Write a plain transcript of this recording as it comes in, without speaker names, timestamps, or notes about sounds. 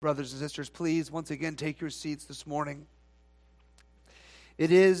Brothers and sisters, please once again take your seats this morning.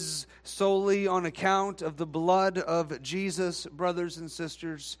 It is solely on account of the blood of Jesus, brothers and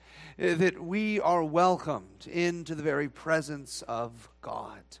sisters, that we are welcomed into the very presence of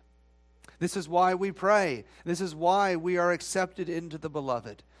God. This is why we pray. This is why we are accepted into the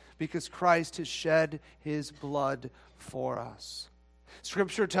beloved, because Christ has shed his blood for us.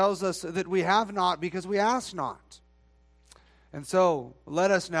 Scripture tells us that we have not because we ask not. And so, let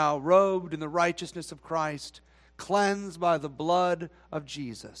us now, robed in the righteousness of Christ, cleansed by the blood of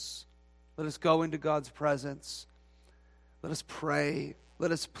Jesus, let us go into God's presence. Let us pray.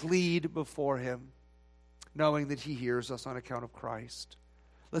 Let us plead before him, knowing that he hears us on account of Christ.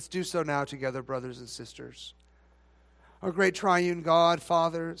 Let's do so now together, brothers and sisters. Our great triune God,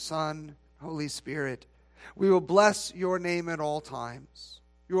 Father, Son, Holy Spirit, we will bless your name at all times.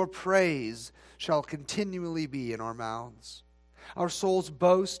 Your praise shall continually be in our mouths. Our souls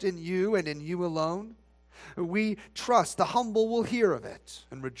boast in you and in you alone. We trust the humble will hear of it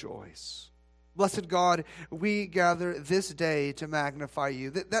and rejoice. Blessed God, we gather this day to magnify you.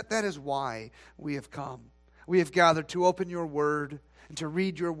 That is why we have come. We have gathered to open your word and to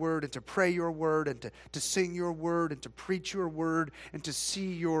read your word and to pray your word and to sing your word and to preach your word and to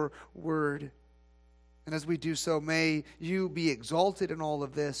see your word. And as we do so, may you be exalted in all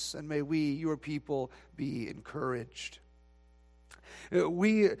of this, and may we, your people, be encouraged.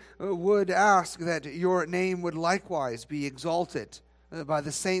 We would ask that your name would likewise be exalted by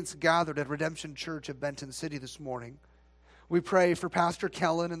the saints gathered at Redemption Church of Benton City this morning. We pray for Pastor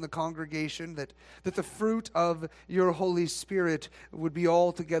Kellen and the congregation that the fruit of your Holy Spirit would be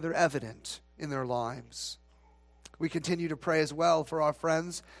altogether evident in their lives. We continue to pray as well for our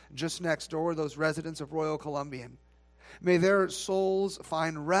friends just next door, those residents of Royal Columbian. May their souls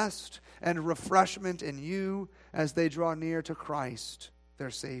find rest and refreshment in you as they draw near to Christ, their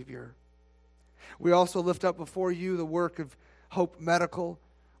Savior. We also lift up before you the work of Hope Medical.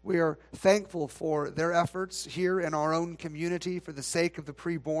 We are thankful for their efforts here in our own community for the sake of the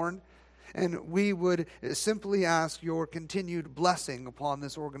preborn. And we would simply ask your continued blessing upon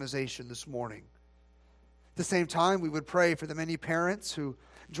this organization this morning. At the same time, we would pray for the many parents who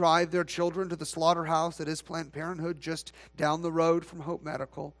drive their children to the slaughterhouse that is Planned Parenthood just down the road from Hope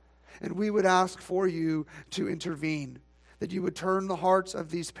Medical. And we would ask for you to intervene, that you would turn the hearts of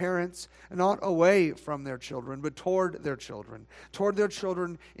these parents not away from their children, but toward their children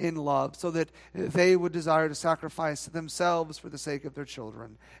in love, so that they would desire to sacrifice themselves for the sake of their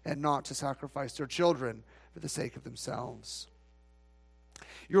children and not to sacrifice their children for the sake of themselves.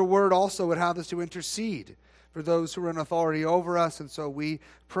 Your word also would have us to intercede for those who are in authority over us, and so we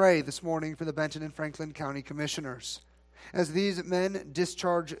pray this morning for the Benton and Franklin County Commissioners. As these men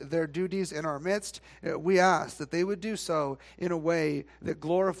discharge their duties in our midst, we ask that they would do so in a way that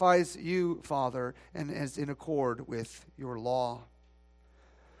glorifies you, Father, and is in accord with your law.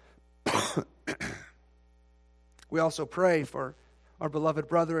 We also pray for our beloved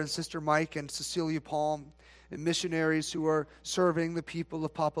brother and sister Mike and Cecilia Palm, missionaries who are serving the people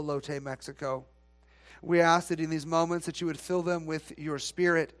of Papalote, Mexico. We ask that in these moments that you would fill them with your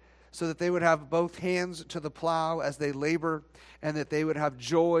Spirit, so that they would have both hands to the plow as they labor, and that they would have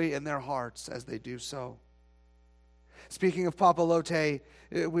joy in their hearts as they do so. Speaking of Papalote,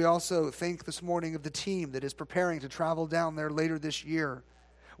 we also think this morning of the team that is preparing to travel down there later this year.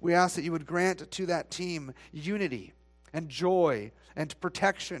 We ask that you would grant to that team unity and joy and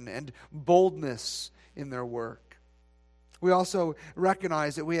protection and boldness in their work. We also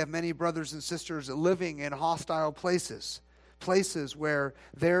recognize that we have many brothers and sisters living in hostile places where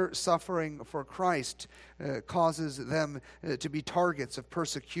their suffering for Christ causes them to be targets of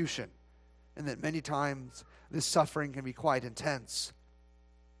persecution, and that many times this suffering can be quite intense.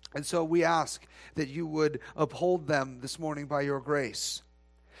 And so we ask that you would uphold them this morning by your grace,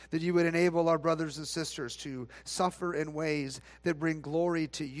 that you would enable our brothers and sisters to suffer in ways that bring glory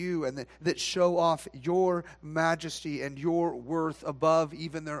to you and that show off your majesty and your worth above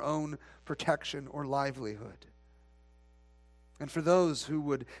even their own protection or livelihood. And for those who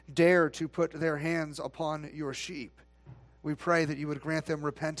would dare to put their hands upon your sheep, we pray that you would grant them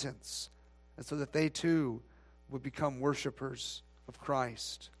repentance, and so that they too would become worshipers of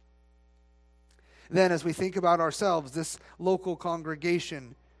Christ. Then, as we think about ourselves, this local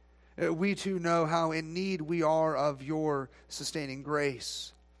congregation, we too know how in need we are of your sustaining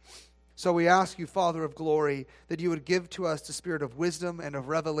grace. So we ask you, Father of glory, that you would give to us the spirit of wisdom and of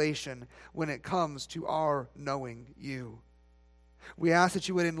revelation when it comes to our knowing you. We ask that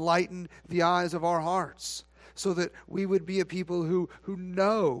you would enlighten the eyes of our hearts, so that we would be a people who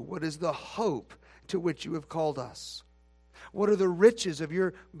know what is the hope to which you have called us. What are the riches of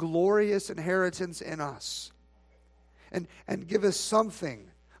your glorious inheritance in us? And give us something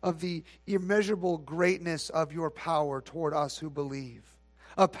of the immeasurable greatness of your power toward us who believe.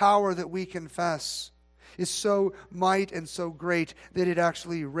 A power that we confess is so might and so great that it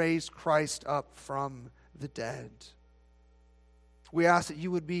actually raised Christ up from the dead. We ask that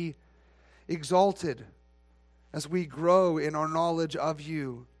you would be exalted as we grow in our knowledge of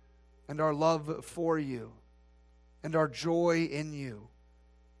you and our love for you and our joy in you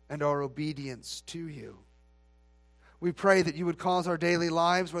and our obedience to you. We pray that you would cause our daily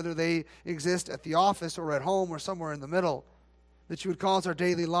lives, whether they exist at the office or at home or somewhere in the middle, that you would cause our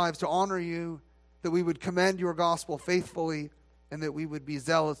daily lives to honor you, that we would commend your gospel faithfully, and that we would be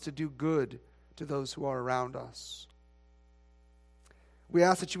zealous to do good to those who are around us. We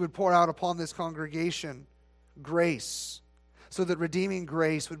ask that you would pour out upon this congregation grace, so that redeeming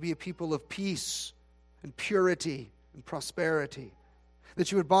grace would be a people of peace and purity and prosperity,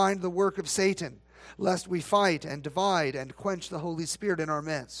 that you would bind the work of Satan, lest we fight and divide and quench the Holy Spirit in our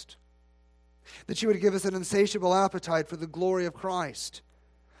midst. That you would give us an insatiable appetite for the glory of Christ,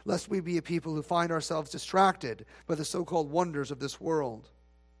 lest we be a people who find ourselves distracted by the so-called wonders of this world.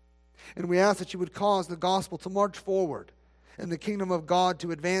 And we ask that you would cause the gospel to march forward and the kingdom of God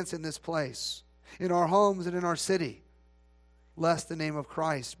to advance in this place, in our homes and in our city, lest the name of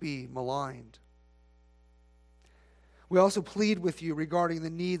Christ be maligned. We also plead with you regarding the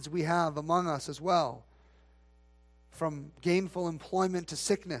needs we have among us as well, from gainful employment to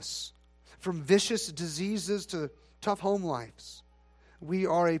sickness, from vicious diseases to tough home lives. We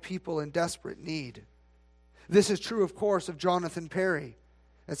are a people in desperate need. This is true, of course, of Jonathan Perry,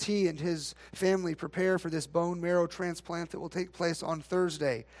 as he and his family prepare for this bone marrow transplant that will take place on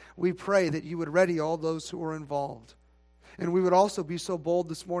Thursday. We pray that you would ready all those who are involved. And we would also be so bold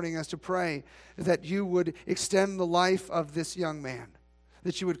this morning as to pray that you would extend the life of this young man,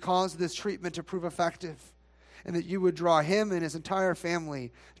 that you would cause this treatment to prove effective, and that you would draw him and his entire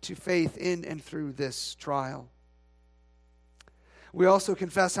family to faith in and through this trial. We also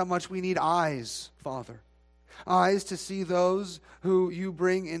confess how much we need eyes, Father. Eyes to see those who you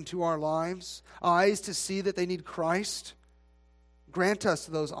bring into our lives. Eyes to see that they need Christ. Grant us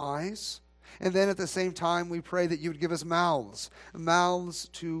those eyes. And then at the same time, we pray that you would give us mouths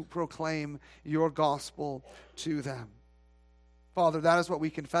to proclaim your gospel to them. Father, that is what we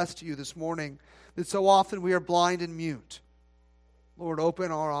confess to you this morning, that so often we are blind and mute. Lord,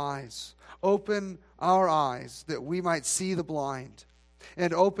 open our eyes. Open our eyes that we might see the blind,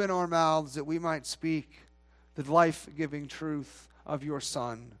 and open our mouths that we might speak the life-giving truth of your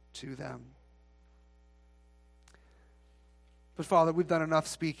Son to them. But Father, we've done enough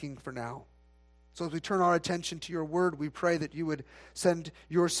speaking for now. So as we turn our attention to your word, we pray that you would send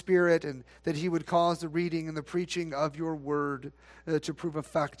your Spirit and that he would cause the reading and the preaching of your word to prove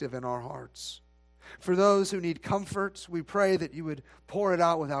effective in our hearts. For those who need comfort, we pray that you would pour it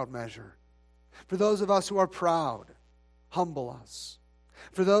out without measure. For those of us who are proud, humble us.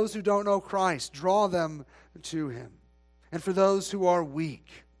 For those who don't know Christ, draw them to him. And for those who are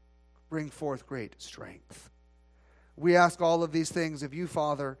weak, bring forth great strength. We ask all of these things of you,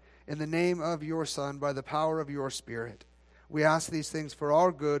 Father, in the name of your Son, by the power of your Spirit. We ask these things for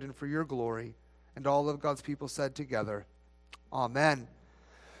our good and for your glory. And all of God's people said together, Amen.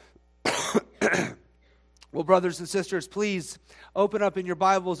 Well, brothers and sisters, please open up in your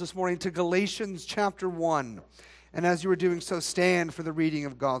Bibles this morning to Galatians chapter 1. And as you are doing so, stand for the reading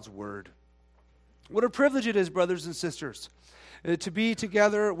of God's word. What a privilege it is, brothers and sisters, to be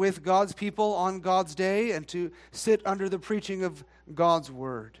together with God's people on God's day and to sit under the preaching of God's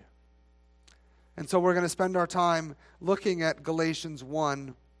word. And so we're going to spend our time looking at Galatians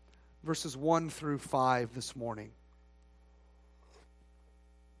 1, verses 1 through 5 this morning.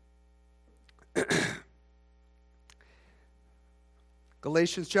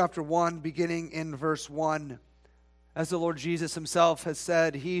 Galatians chapter 1, beginning in verse 1. As the Lord Jesus himself has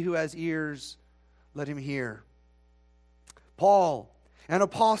said, he who has ears, let him hear. Paul, an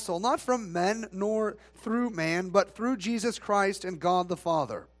apostle, not from men nor through man, but through Jesus Christ and God the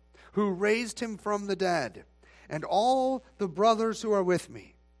Father, who raised him from the dead, and all the brothers who are with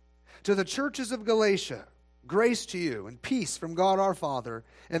me. To the churches of Galatia, grace to you and peace from God our Father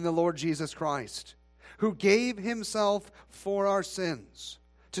and the Lord Jesus Christ, who gave himself for our sins,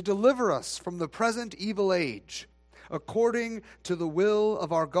 to deliver us from the present evil age, according to the will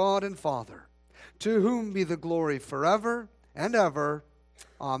of our God and Father, to whom be the glory forever and ever.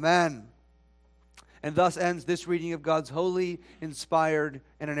 Amen. And thus ends this reading of God's holy, inspired,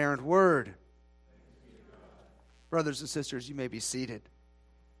 and inerrant word. Brothers and sisters, you may be seated.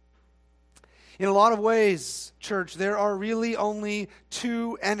 In a lot of ways, church, there are really only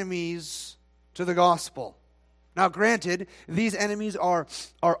two enemies to the gospel. Now, granted, these enemies are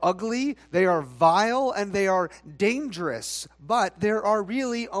ugly, they are vile, and they are dangerous, but there are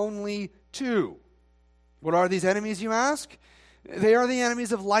really only two. What are these enemies, you ask? They are the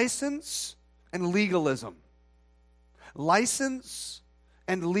enemies of license and legalism. License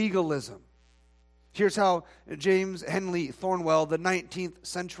and legalism. Here's how James Henley Thornwell, the 19th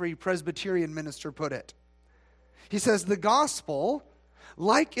century Presbyterian minister, put it. He says, the gospel,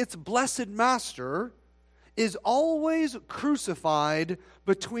 like its blessed master, is always crucified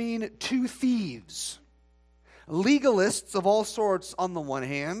between two thieves. Legalists of all sorts on the one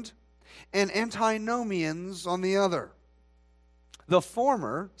hand, and antinomians on the other. The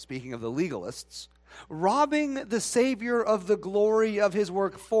former, speaking of the legalists, robbing the Savior of the glory of his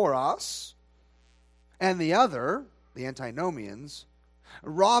work for us, and the other, the antinomians,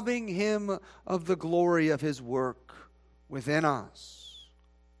 robbing him of the glory of his work within us.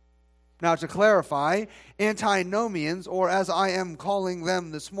 Now, to clarify, antinomians, or as I am calling them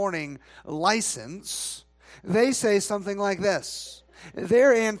this morning, license, they say something like this.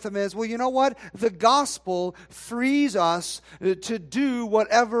 Their anthem is, well, you know what? The gospel frees us to do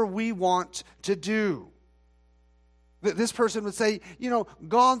whatever we want to do. This person would say, you know,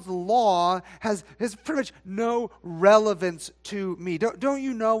 God's law has pretty much no relevance to me. Don't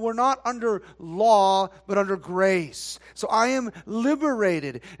you know we're not under law, but under grace. So I am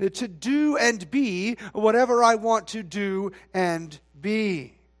liberated to do and be whatever I want to do and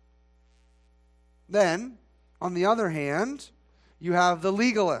be. Then, on the other hand, you have the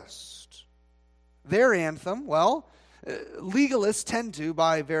legalist. Their anthem, well, legalists tend to,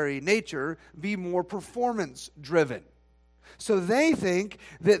 by very nature, be more performance-driven. So they think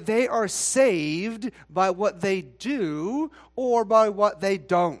that they are saved by what they do or by what they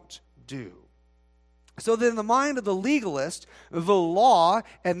don't do. So that in the mind of the legalist, the law,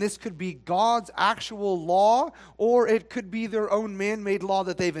 and this could be God's actual law, or it could be their own man-made law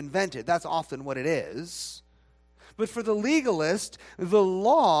that they've invented. That's often what it is. But for the legalist, the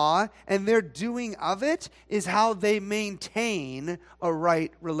law and their doing of it is how they maintain a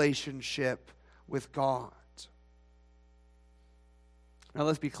right relationship with God. Now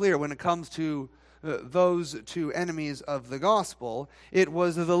let's be clear, when it comes to those two enemies of the gospel, it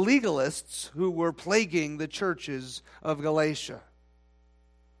was the legalists who were plaguing the churches of Galatia.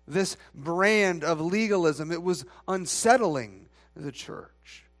 This brand of legalism, it was unsettling the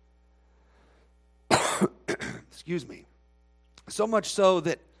church. Excuse me. So much so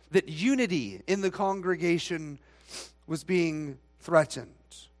that unity in the congregation was being threatened.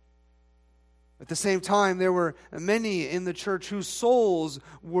 At the same time, there were many in the church whose souls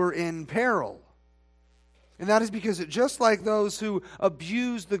were in peril. And that is because just like those who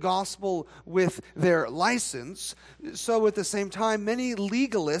abuse the gospel with their license, so at the same time, many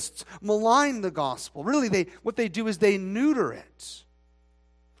legalists malign the gospel. Really, what they do is they neuter it.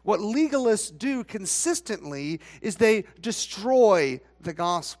 What legalists do consistently is they destroy the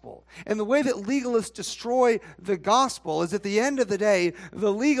gospel. And the way that legalists destroy the gospel is at the end of the day,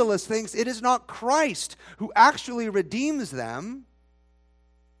 the legalist thinks it is not Christ who actually redeems them,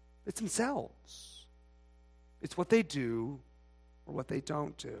 it's themselves. It's what they do or what they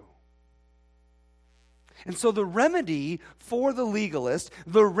don't do. And so the remedy for the legalist,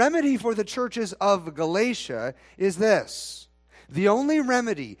 the remedy for the churches of Galatia is this. The only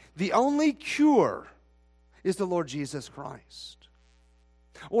remedy, the only cure is the Lord Jesus Christ.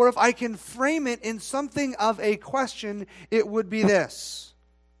 Or if I can frame it in something of a question, it would be this.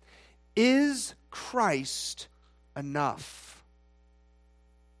 Is Christ enough?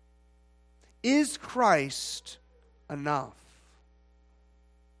 Is Christ enough?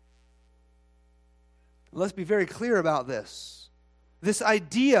 Let's be very clear about this. This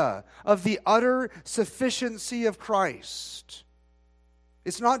idea of the utter sufficiency of Christ.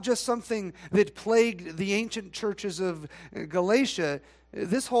 It's not just something that plagued the ancient churches of Galatia.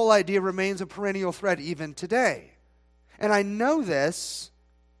 This whole idea remains a perennial threat even today. And I know this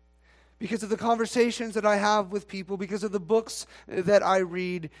because of the conversations that I have with people, because of the books that I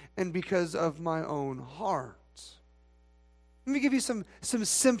read, and because of my own heart. Let me give you some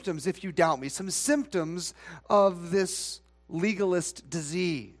symptoms, if you doubt me, some symptoms of this legalist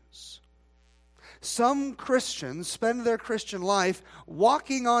disease. Some Christians spend their Christian life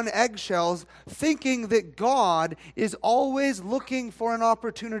walking on eggshells, thinking that God is always looking for an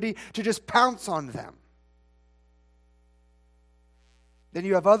opportunity to just pounce on them. Then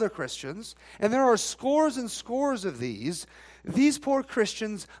you have other Christians, and there are scores and scores of these. These poor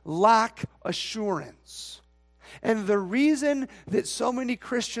Christians lack assurance. And the reason that so many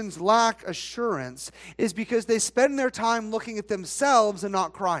Christians lack assurance is because they spend their time looking at themselves and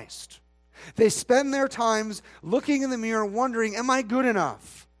not Christ. They spend their times looking in the mirror wondering, am I good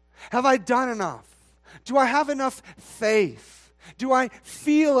enough? Have I done enough? Do I have enough faith? Do I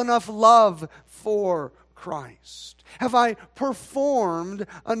feel enough love for Christ? Have I performed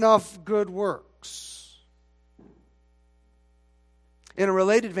enough good works? In a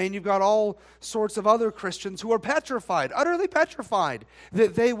related vein, you've got all sorts of other Christians who are petrified, utterly petrified,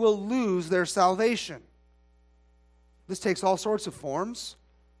 that they will lose their salvation. This takes all sorts of forms.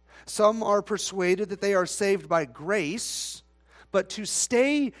 Some are persuaded that they are saved by grace, but to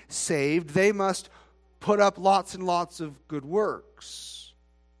stay saved, they must put up lots and lots of good works.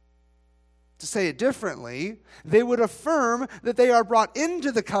 To say it differently, they would affirm that they are brought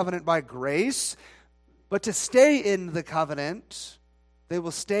into the covenant by grace, but to stay in the covenant, they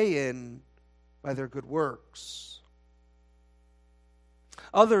will stay in by their good works.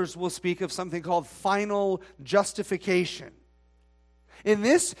 Others will speak of something called final justification. In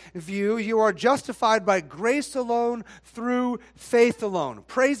this view, you are justified by grace alone, through faith alone.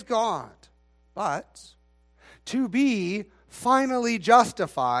 Praise God. But to be finally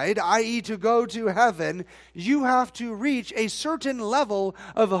justified, i.e. to go to heaven, you have to reach a certain level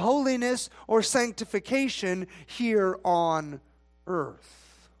of holiness or sanctification here on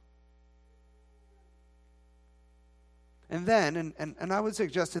earth. And then, and I would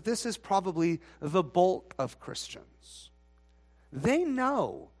suggest that this is probably the bulk of Christians. They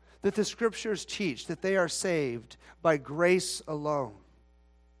know that the Scriptures teach that they are saved by grace alone.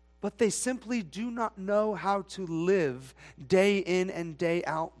 But they simply do not know how to live day in and day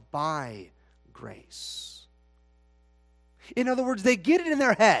out by grace. In other words, they get it in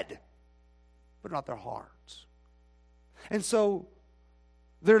their head, but not their heart. And so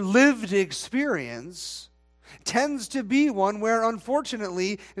their lived experience tends to be one where,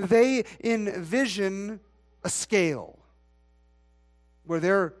 unfortunately, they envision a scale where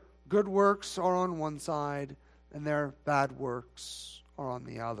their good works are on one side and their bad works are on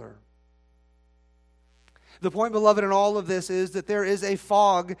the other. The point, beloved, in all of this is that there is a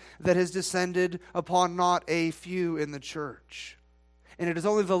fog that has descended upon not a few in the church. And it is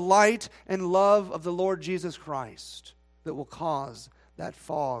only the light and love of the Lord Jesus Christ that will cause that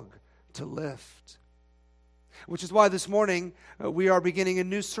fog to lift. Which is why this morning we are beginning a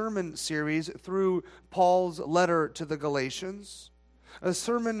new sermon series through Paul's letter to the Galatians. A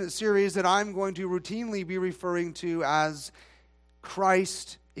sermon series that I'm going to routinely be referring to as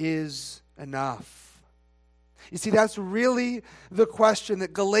Christ is enough. You see, that's really the question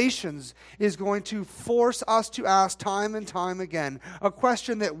that Galatians is going to force us to ask time and time again. A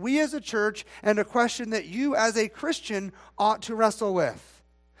question that we as a church and a question that you as a Christian ought to wrestle with.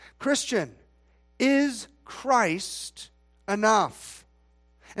 Christian, is Christ enough?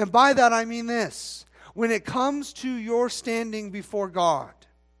 And by that I mean this. When it comes to your standing before God,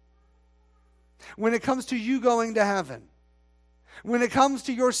 when it comes to you going to heaven, when it comes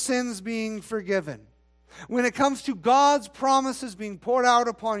to your sins being forgiven, when it comes to God's promises being poured out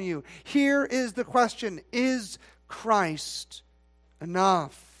upon you, here is the question: is Christ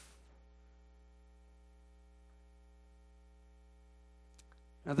enough?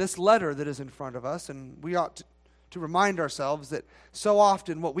 Now, this letter that is in front of us, and we ought to remind ourselves that so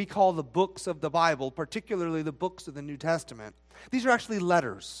often what we call the books of the Bible, particularly the books of the New Testament, these are actually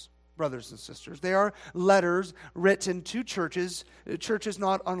letters, brothers and sisters. They are letters written to churches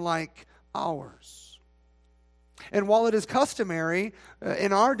not unlike ours. And while it is customary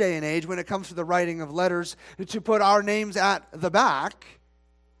in our day and age when it comes to the writing of letters to put our names at the back,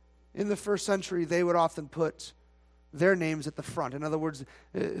 in the first century they would often put their names at the front. In other words,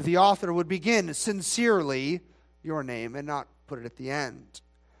 the author would begin sincerely your name and not put it at the end.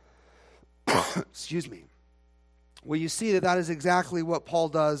 Excuse me. Well, you see that is exactly what Paul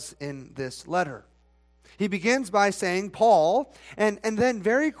does in this letter. He begins by saying Paul, and then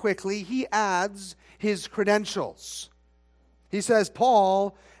very quickly he adds his credentials. He says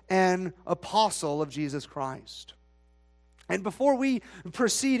Paul, an apostle of Jesus Christ. And before we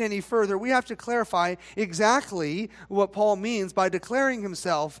proceed any further, we have to clarify exactly what Paul means by declaring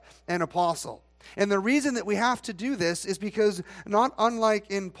himself an apostle. And the reason that we have to do this is because, not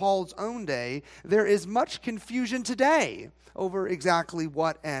unlike in Paul's own day, there is much confusion today over exactly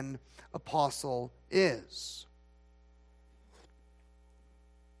what an apostle is.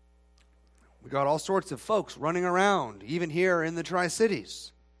 We got all sorts of folks running around, even here in the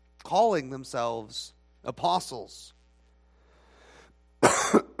Tri-Cities, calling themselves apostles.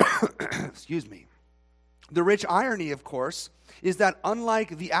 Excuse me. The rich irony, of course, is that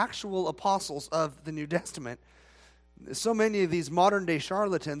unlike the actual apostles of the New Testament, So many of these modern day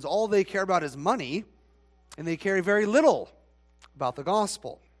charlatans, all they care about is money, and they care very little about the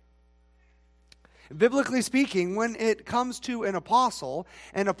gospel. Biblically speaking, when it comes to an apostle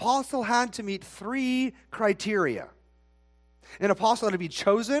had to meet 3 criteria. An apostle had to be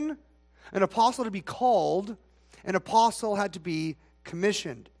chosen, an apostle had to be called, an apostle had to be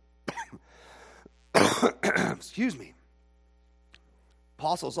commissioned. Excuse me.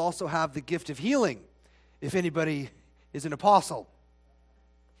 Apostles also have the gift of healing, if anybody is an apostle.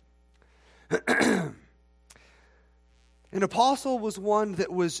 An apostle was one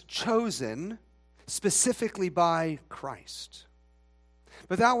that was chosen specifically by Christ.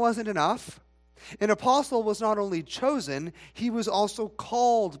 But that wasn't enough. An apostle was not only chosen, he was also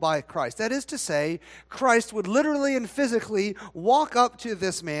called by Christ. That is to say, Christ would literally and physically walk up to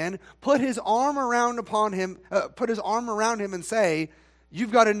this man, put his arm around him and say,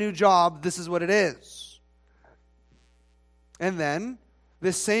 "You've got a new job, this is what it is." And then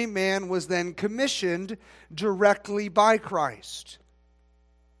this same man was then commissioned directly by Christ.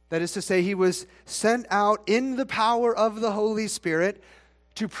 That is to say, he was sent out in the power of the Holy Spirit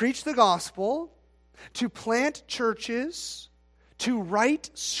to preach the gospel, to plant churches, to write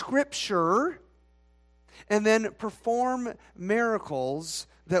scripture, and then perform miracles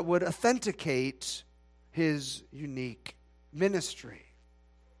that would authenticate his unique ministry.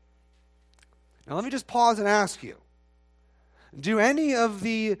 Now let me just pause and ask you, do any of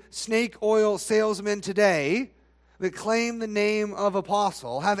the snake oil salesmen today that claim the name of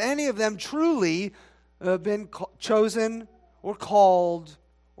apostle, have any of them truly been chosen or called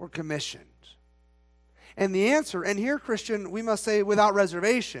or commissioned? And the answer, and here, Christian, we must say without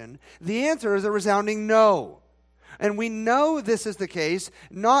reservation, the answer is a resounding no. And we know this is the case,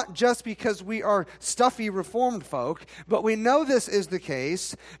 not just because we are stuffy Reformed folk, but we know this is the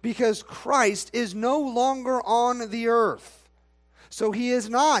case because Christ is no longer on the earth. So he is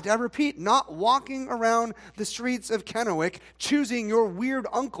not, I repeat, not walking around the streets of Kennewick choosing your weird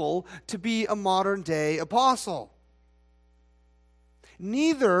uncle to be a modern day apostle.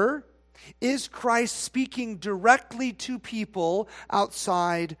 Neither is Christ speaking directly to people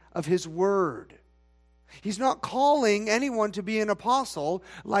outside of his word. He's not calling anyone to be an apostle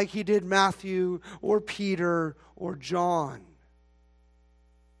like he did Matthew or Peter or John.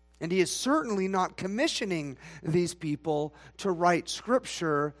 And he is certainly not commissioning these people to write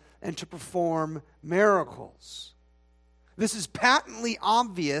scripture and to perform miracles. This is patently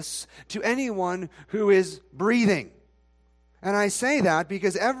obvious to anyone who is breathing. And I say that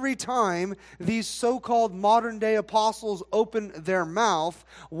because every time these so-called modern-day apostles open their mouth,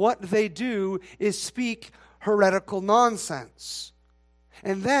 what they do is speak heretical nonsense.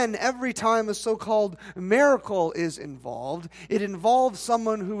 And then every time a so-called miracle is involved, it involves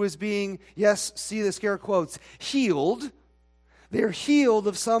someone who is being, yes, see the scare quotes, healed. They're healed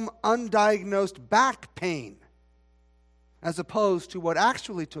of some undiagnosed back pain, as opposed to what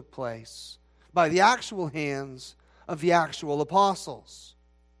actually took place by the actual hands of the actual apostles.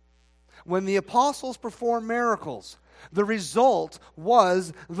 When the apostles performed miracles, the result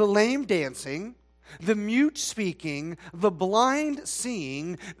was the lame dancing, the mute speaking, the blind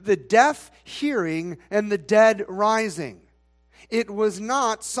seeing, the deaf hearing, and the dead rising. It was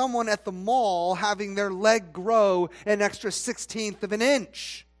not someone at the mall having their leg grow an extra 1/16 of an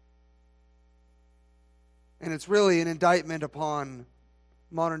inch. And it's really an indictment upon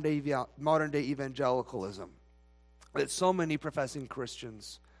modern day evangelicalism that so many professing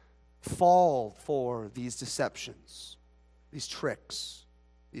Christians fall for these deceptions, these tricks,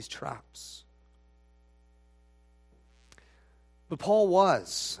 these traps. But Paul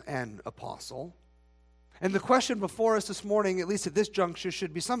was an apostle. And the question before us this morning, at least at this juncture,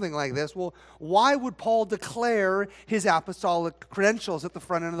 should be something like this. Well, why would Paul declare his apostolic credentials at the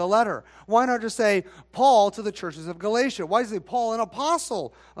front end of the letter? Why not just say, Paul to the churches of Galatia? Why does he say, Paul, an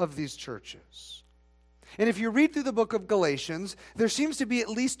apostle of these churches? And if you read through the book of Galatians, there seems to be at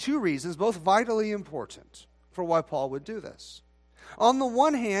least 2 reasons, both vitally important, for why Paul would do this. On the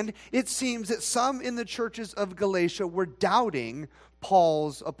one hand, it seems that some in the churches of Galatia were doubting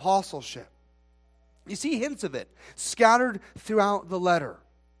Paul's apostleship. You see hints of it scattered throughout the letter.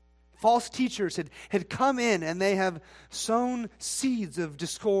 False teachers had come in and they have sown seeds of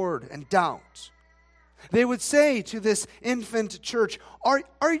discord and doubt. They would say to this infant church,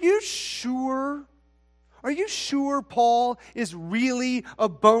 Are you sure? Are you sure Paul is really a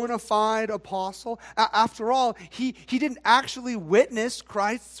bona fide apostle? After all, he didn't actually witness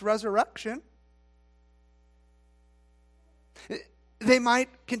Christ's resurrection. They might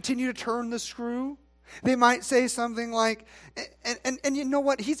continue to turn the screw. They might say something like, and you know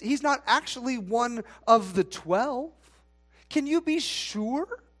what? He's not actually one of the 12. can you be sure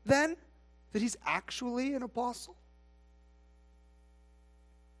then that he's actually an apostle?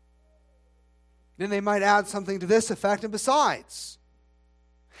 Then they might add something to this effect, and besides,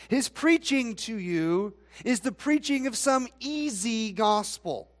 his preaching to you is the preaching of some easy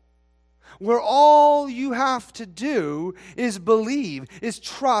gospel, where all you have to do is believe, is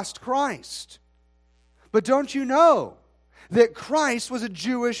trust Christ. But don't you know that Christ was a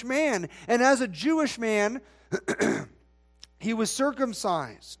Jewish man, and as a Jewish man, he was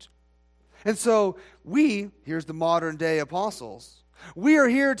circumcised. And so here's the modern day apostles, we are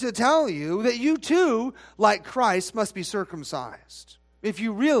here to tell you that you too, like Christ, must be circumcised if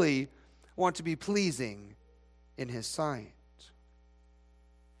you really want to be pleasing in his sight.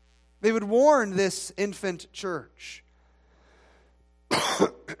 They would warn this infant church,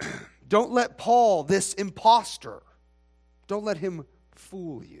 don't let Paul, this impostor, don't let him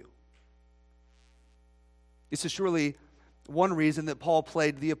fool you. This is surely one reason that Paul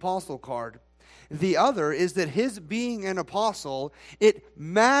played the apostle card. The other is that his being an apostle, it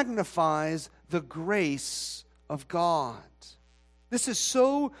magnifies the grace of God. This is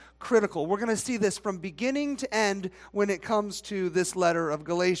so critical. We're going to see this from beginning to end when it comes to this letter of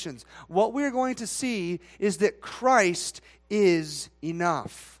Galatians. What we're going to see is that Christ is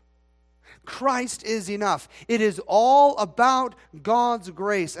enough. Christ is enough. It is all about God's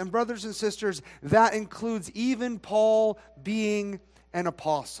grace. And brothers and sisters, that includes even Paul being an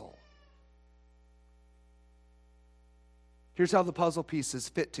apostle. Here's how the puzzle pieces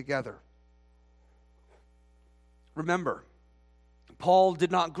fit together. Remember, Paul did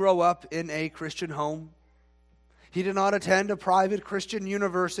not grow up in a Christian home. He did not attend a private Christian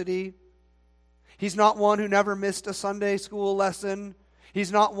university. He's not one who never missed a Sunday school lesson.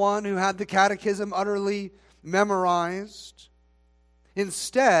 He's not one who had the catechism utterly memorized.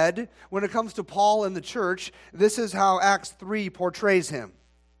 Instead, when it comes to Paul and the church, this is how Acts 3 portrays him.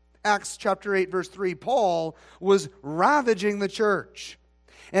 Acts chapter 8, verse 3, Paul was ravaging the church.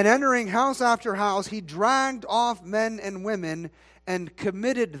 And entering house after house, he dragged off men and women and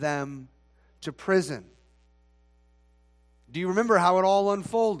committed them to prison. Do you remember how it all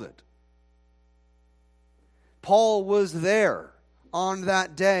unfolded? Paul was there on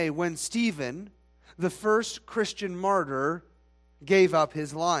that day when Stephen, the first Christian martyr, gave up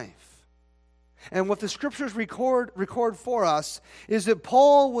his life. And what the scriptures record for us is that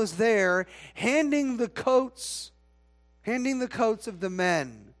Paul was there handing the coats of the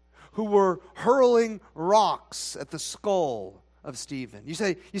men who were hurling rocks at the skull of Stephen. You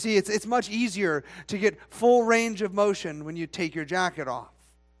see, it's much easier to get full range of motion when you take your jacket off.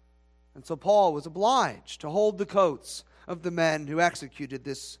 And so Paul was obliged to hold the coats of the men who executed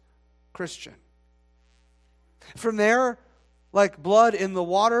this Christian. From there, like blood in the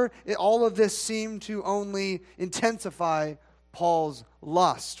water, all of this seemed to only intensify Paul's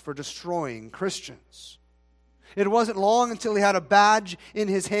lust for destroying Christians. It wasn't long until he had a badge in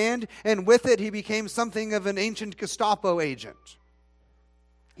his hand, and with it he became something of an ancient Gestapo agent.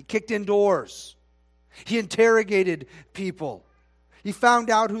 He kicked in doors. He interrogated people. He found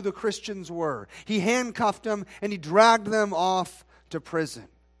out who the Christians were. He handcuffed them, and he dragged them off to prison.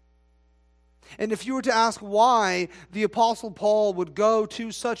 And if you were to ask why the Apostle Paul would go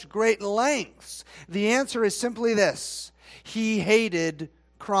to such great lengths, the answer is simply this: he hated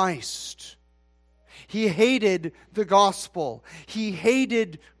Christ. He hated the gospel. He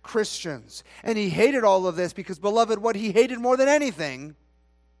hated Christians. And he hated all of this because, beloved, what he hated more than anything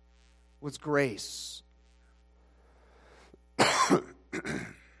was grace.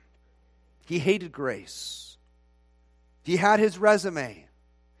 He hated grace. He had his resume.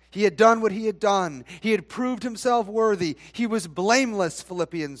 He had done what he had done. He had proved himself worthy. He was blameless,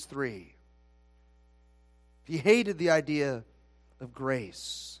 Philippians 3. He hated the idea of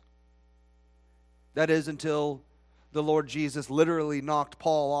grace. That is, until the Lord Jesus literally knocked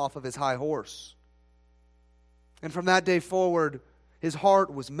Paul off of his high horse. And from that day forward, his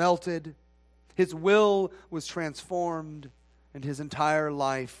heart was melted, his will was transformed, and his entire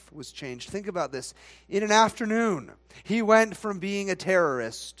life was changed. Think about this. In an afternoon, he went from being a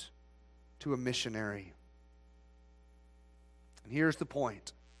terrorist to a missionary. And here's the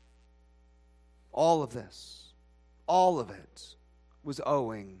point. All of this, all of it, was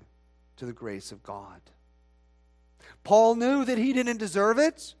owing to the grace of God. Paul knew that he didn't deserve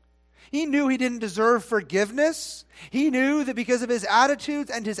it. He knew he didn't deserve forgiveness. He knew that because of his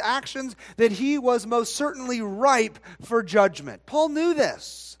attitudes and his actions that he was most certainly ripe for judgment. Paul knew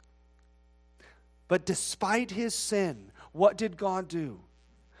this. But despite his sin, what did God do?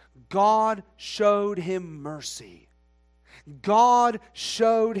 God showed him mercy. God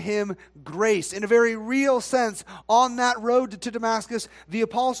showed him grace. In a very real sense, on that road to Damascus, the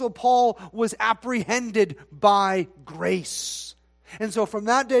Apostle Paul was apprehended by grace. And so from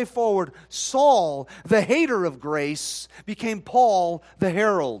that day forward, Saul, the hater of grace, became Paul, the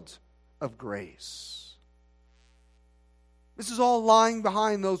herald of grace. This is all lying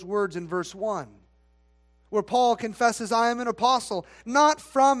behind those words in verse 1, where Paul confesses, I am an apostle, not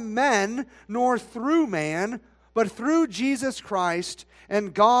from men, nor through man, but through Jesus Christ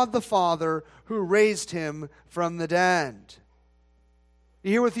and God the Father who raised him from the dead.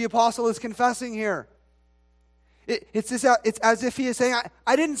 You hear what the apostle is confessing here? It's as if he is saying,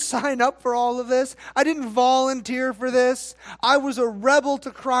 I didn't sign up for all of this. I didn't volunteer for this. I was a rebel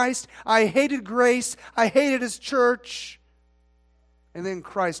to Christ. I hated grace. I hated his church. And then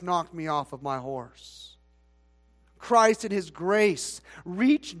Christ knocked me off of my horse. Christ in his grace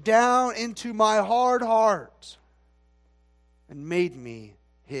reached down into my hard heart and made me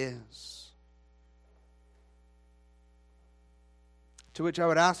his. To which I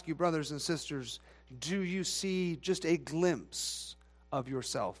would ask you, brothers and sisters, do you see just a glimpse of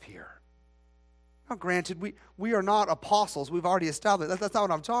yourself here? Now, granted, we are not apostles. We've already established that. That's not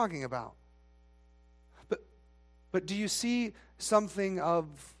what I'm talking about. But do you see something of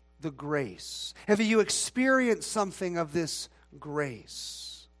the grace? Have you experienced something of this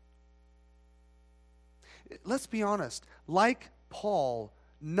grace? Let's be honest. Like Paul,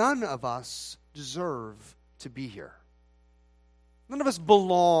 none of us deserve to be here. None of us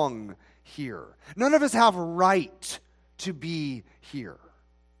belong here. None of us have a right to be here.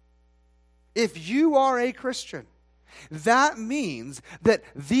 If you are a Christian, that means that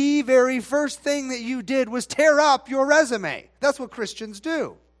the very first thing that you did was tear up your resume. That's what Christians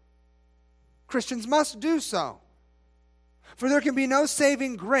do. Christians must do so. For there can be no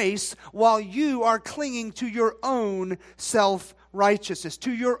saving grace while you are clinging to your own self-righteousness,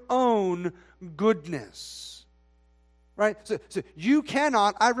 to your own goodness. Right? So you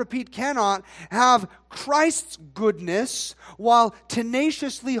cannot, I repeat, cannot have Christ's goodness while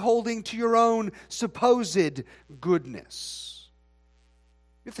tenaciously holding to your own supposed goodness.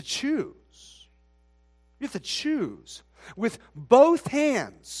 You have to choose. You have to choose. With both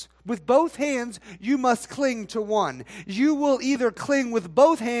hands, you must cling to one. You will either cling with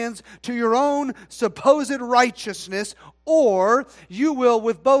both hands to your own supposed righteousness, or you will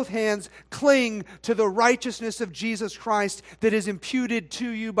with both hands cling to the righteousness of Jesus Christ that is imputed to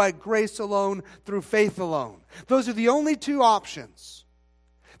you by grace alone through faith alone. Those are the only two options.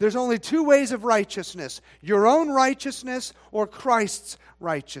 There's only two ways of righteousness: your own righteousness or Christ's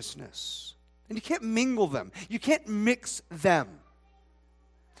righteousness. And you can't mingle them. You can't mix them.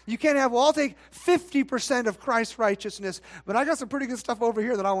 You can't have, well, I'll take 50% of Christ's righteousness, but I got some pretty good stuff over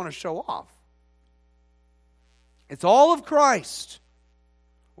here that I want to show off. It's all of Christ,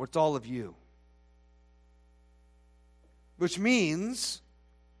 or it's all of you. Which means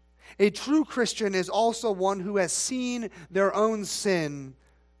a true Christian is also one who has seen their own sin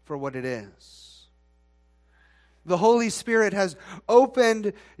for what it is. The Holy Spirit has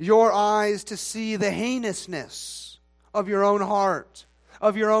opened your eyes to see the heinousness of your own heart,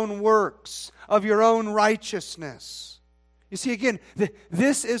 of your own works, of your own righteousness. You see, again,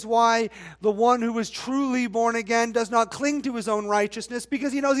 this is why the one who is truly born again does not cling to his own righteousness,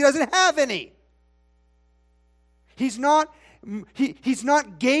 because he knows he doesn't have any. He's not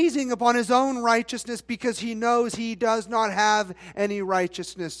gazing upon his own righteousness because he knows he does not have any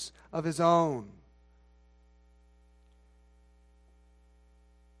righteousness of his own.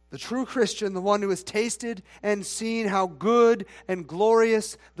 The true Christian, the one who has tasted and seen how good and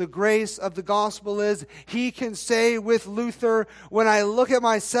glorious the grace of the gospel is, he can say with Luther, when I look at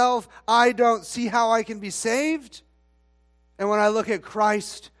myself, I don't see how I can be saved. And when I look at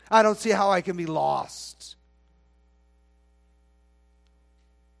Christ, I don't see how I can be lost.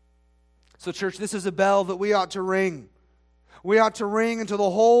 So, church, this is a bell that we ought to ring. We ought to ring until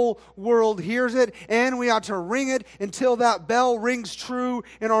the whole world hears it, and we ought to ring it until that bell rings true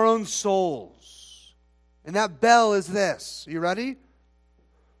in our own souls. And that bell is this. You ready?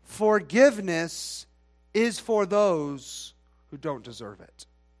 Forgiveness is for those who don't deserve it.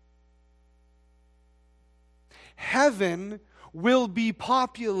 Heaven will be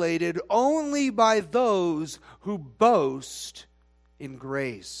populated only by those who boast in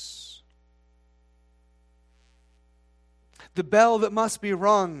grace. The bell that must be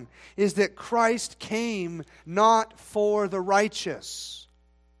rung is that Christ came not for the righteous,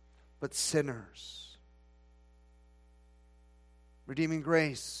 but sinners. Redeeming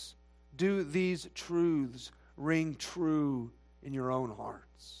grace, do these truths ring true in your own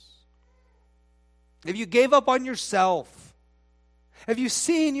hearts? If you gave up on yourself, Have you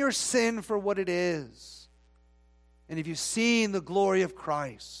seen your sin for what it is? And have you seen the glory of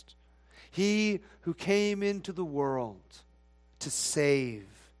Christ? He who came into the world to save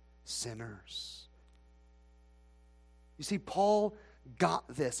sinners. You see, Paul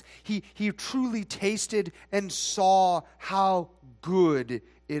got this. He truly tasted and saw how good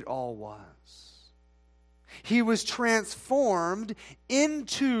it all was. He was transformed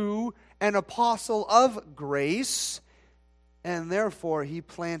into an apostle of grace, and therefore he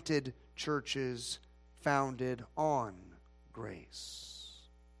planted churches founded on grace.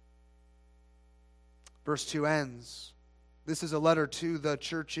 Verse 2 ends. This is a letter to the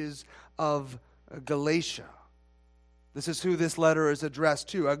churches of Galatia. This is who this letter is addressed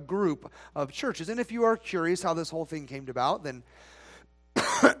to, a group of churches. And if you are curious how this whole thing came about, then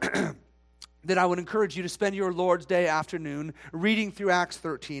then I would encourage you to spend your Lord's Day afternoon reading through Acts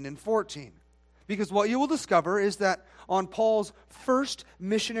 13 and 14. Because what you will discover is that on Paul's first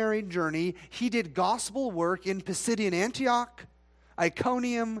missionary journey, he did gospel work in Pisidian Antioch,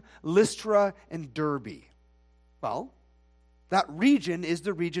 Iconium, Lystra, and Derbe. Well, that region is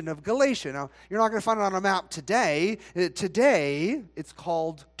the region of Galatia. Now, you're not going to find it on a map today. Today, it's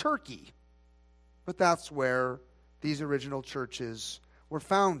called Turkey. But that's where these original churches were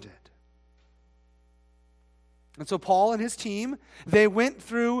founded. And so Paul and his team, they went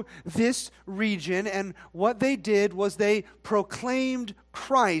through this region, and what they did was they proclaimed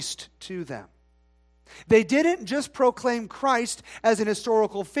Christ to them. They didn't just proclaim Christ as an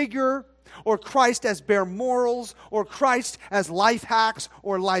historical figure, or Christ as bare morals, or Christ as life hacks,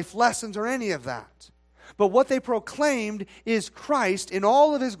 or life lessons, or any of that. But what they proclaimed is Christ in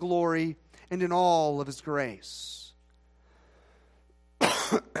all of his glory and in all of his grace.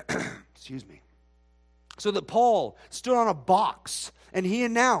 Excuse me. So that Paul stood on a box and he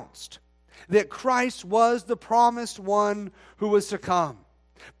announced that Christ was the promised one who was to come.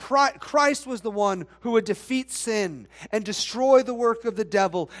 Christ was the one who would defeat sin and destroy the work of the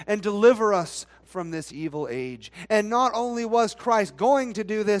devil and deliver us from this evil age. And not only was Christ going to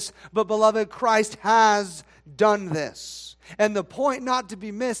do this, but beloved, Christ has done this. And the point not to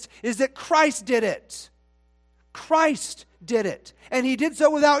be missed is that Christ did it. Christ did it. And he did so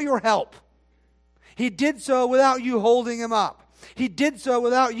without your help. He did so without you holding him up. He did so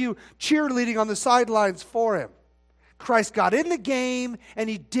without you cheerleading on the sidelines for him. Christ got in the game and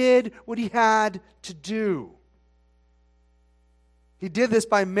he did what he had to do. He did this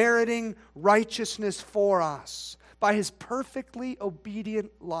by meriting righteousness for us, by his perfectly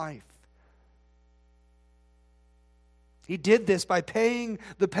obedient life. He did this by paying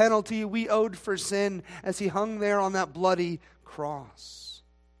the penalty we owed for sin as he hung there on that bloody cross.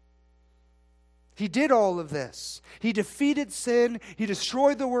 He did all of this. He defeated sin. He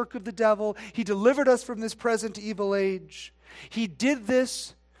destroyed the work of the devil. He delivered us from this present evil age. He did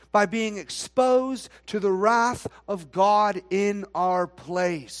this by being exposed to the wrath of God in our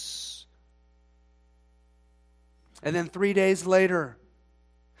place. And then 3 days later,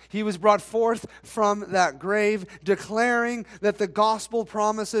 he was brought forth from that grave, declaring that the gospel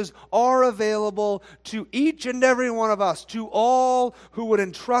promises are available to each and every one of us, to all who would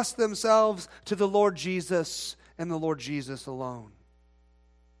entrust themselves to the Lord Jesus and the Lord Jesus alone.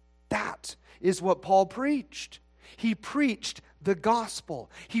 That is what Paul preached. He preached the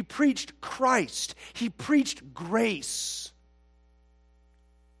gospel. He preached Christ. He preached grace.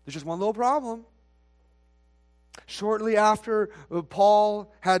 There's just one little problem. Shortly after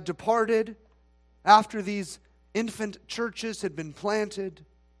Paul had departed, after these infant churches had been planted,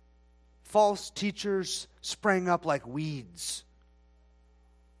 false teachers sprang up like weeds.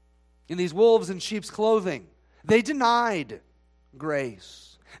 In these wolves in sheep's clothing, they denied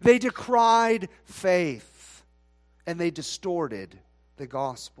grace. They decried faith. And they distorted the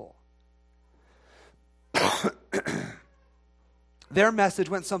gospel. Their message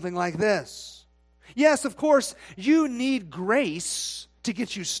went something like this. Yes, of course, you need grace to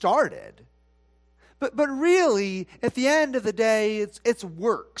get you started. But really, at the end of the day, it's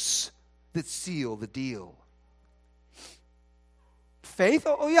works that seal the deal. Faith?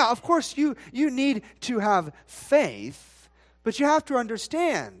 Oh yeah, of course you need to have faith, but you have to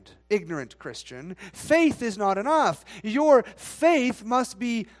understand, ignorant Christian, faith is not enough. Your faith must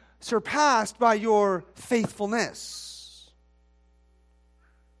be surpassed by your faithfulness.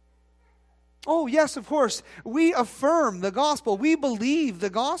 Oh, yes, of course, we affirm the gospel. We believe the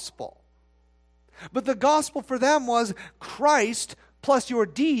gospel. But the gospel for them was Christ plus your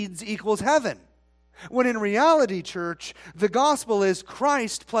deeds equals heaven. When in reality, church, the gospel is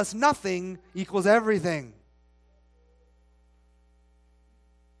Christ plus nothing equals everything.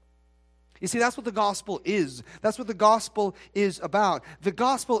 You see, that's what the gospel is. That's what the gospel is about. The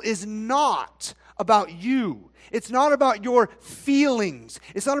gospel is not about you. It's not about your feelings.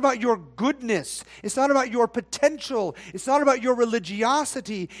 It's not about your goodness. It's not about your potential. It's not about your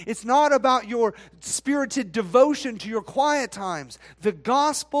religiosity. It's not about your spirited devotion to your quiet times. The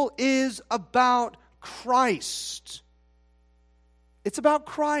gospel is about Christ. It's about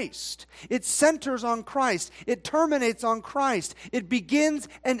Christ. It centers on Christ. It terminates on Christ. It begins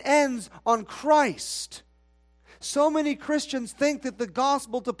and ends on Christ. So many Christians think that the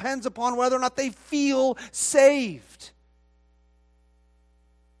gospel depends upon whether or not they feel saved.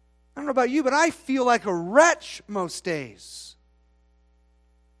 I don't know about you, but I feel like a wretch most days.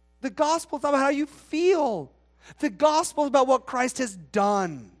 The gospel is not about how you feel. The gospel is about what Christ has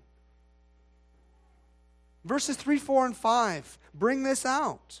done. Verses 3, 4, and 5 bring this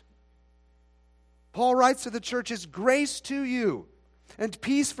out. Paul writes to the churches, "Grace to you and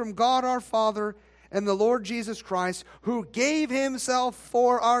peace from God our Father and the Lord Jesus Christ, who gave himself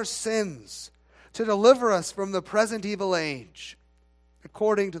for our sins to deliver us from the present evil age,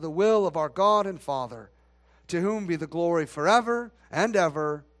 according to the will of our God and Father, to whom be the glory forever and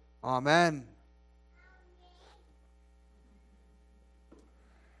ever. Amen."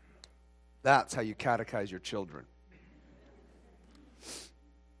 That's how you catechize your children.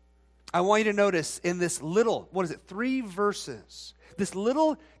 I want you to notice in this little, 3 verses, this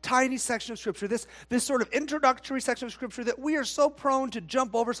little tiny section of Scripture, this sort of introductory section of Scripture that we are so prone to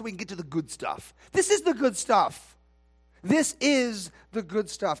jump over so we can get to the good stuff. This is the good stuff. This is the good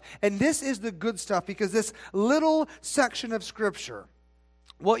stuff. And this is the good stuff because this little section of Scripture,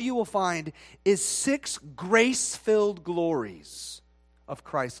 what you will find is 6 grace-filled glories of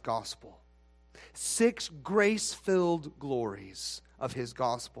Christ's gospel. 6 grace-filled glories of his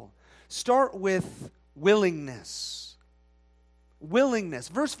gospel. Start with willingness. Willingness.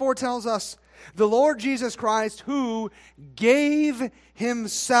 Verse 4 tells us, the Lord Jesus Christ who gave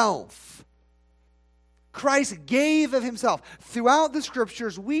himself. Christ gave of himself. Throughout the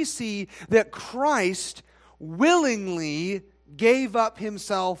Scriptures, we see that Christ willingly gave up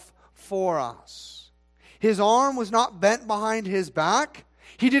himself for us. His arm was not bent behind his back.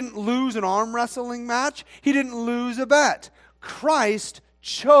 He didn't lose an arm wrestling match. He didn't lose a bet. Christ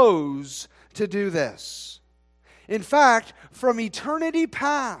chose to do this. In fact, from eternity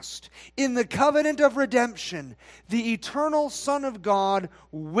past, in the covenant of redemption, the eternal Son of God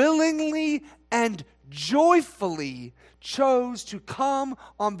willingly and joyfully chose to come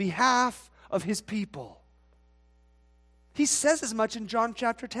on behalf of his people. He says as much in John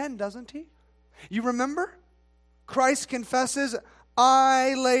chapter 10, doesn't he? You remember? Christ confesses,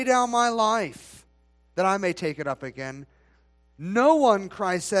 "I lay down my life that I may take it up again. No one,"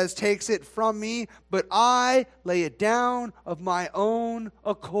 Christ says, "takes it from me, but I lay it down of my own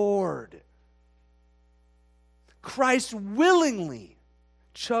accord." Christ willingly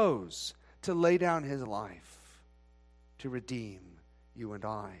chose to lay down his life to redeem you and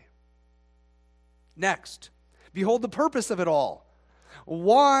I. Next, behold the purpose of it all.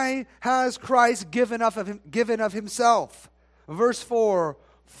 Why has Christ given of himself? Verse 4,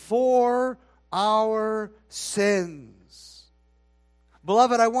 for our sins.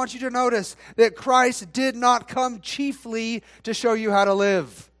 Beloved, I want you to notice that Christ did not come chiefly to show you how to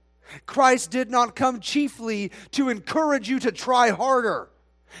live. Christ did not come chiefly to encourage you to try harder.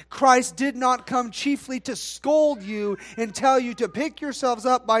 Christ did not come chiefly to scold you and tell you to pick yourselves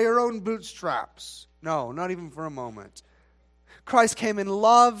up by your own bootstraps. No, not even for a moment. Christ came in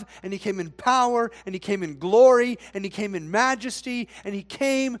love, and he came in power, and he came in glory, and he came in majesty, and he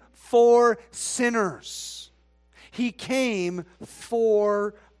came for sinners. He came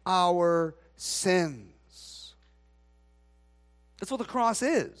for our sins. That's what the cross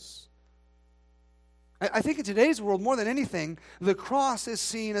is. I think in today's world, more than anything, the cross is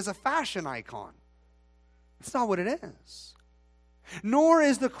seen as a fashion icon. That's not what it is. Nor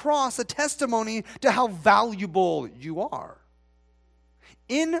is the cross a testimony to how valuable you are.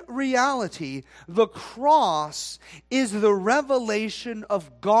 In reality, the cross is the revelation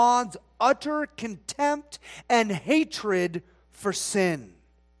of God's utter contempt and hatred for sin.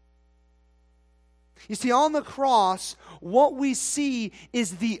 You see, on the cross, what we see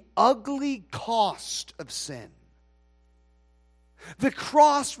is the ugly cost of sin. The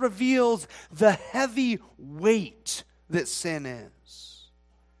cross reveals the heavy weight that sin is.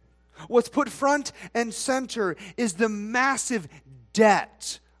 What's put front and center is the massive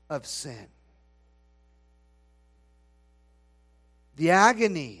debt of sin. The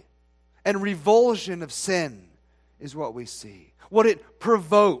agony and revulsion of sin is what we see. What it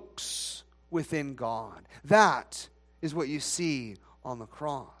provokes within God. That is what you see on the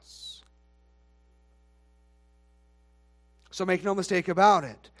cross. So make no mistake about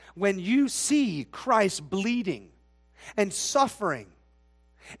it. When you see Christ bleeding and suffering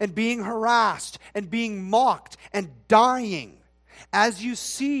and being harassed and being mocked and dying, as you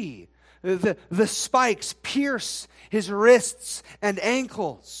see the spikes pierce his wrists and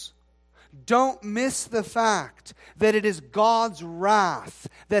ankles, don't miss the fact that it is God's wrath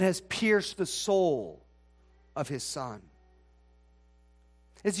that has pierced the soul of his Son.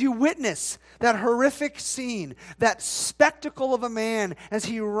 As you witness that horrific scene, that spectacle of a man as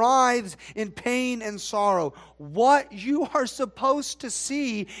he writhes in pain and sorrow, what you are supposed to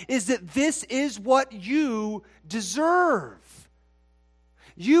see is that this is what you deserve.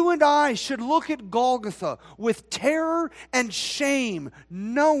 You and I should look at Golgotha with terror and shame,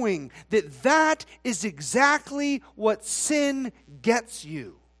 knowing that that is exactly what sin gets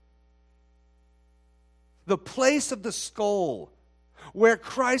you. The place of the skull, where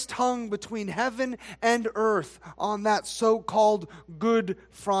Christ hung between heaven and earth on that so-called Good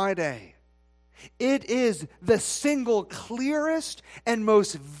Friday. It is the single clearest and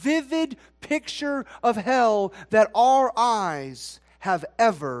most vivid picture of hell that our eyes have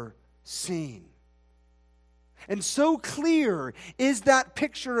ever seen. And so clear is that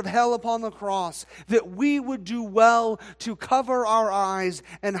picture of hell upon the cross that we would do well to cover our eyes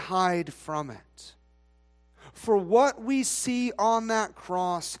and hide from it. For what we see on that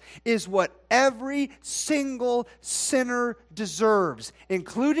cross is what every single sinner deserves,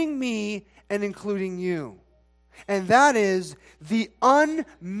 including me and including you. And that is the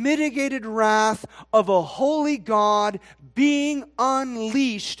unmitigated wrath of a holy God being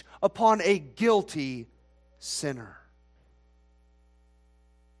unleashed upon a guilty sinner.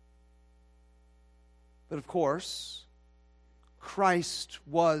 But of course, Christ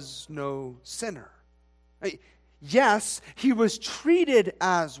was no sinner. Yes, he was treated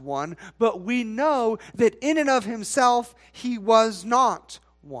as one, but we know that in and of himself, he was not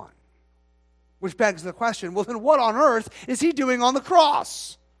one. Which begs the question, well then what on earth is he doing on the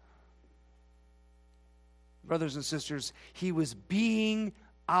cross? Brothers and sisters, he was being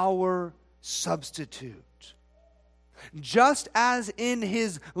our substitute. Just as in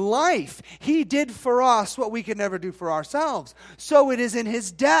his life, he did for us what we could never do for ourselves. So it is in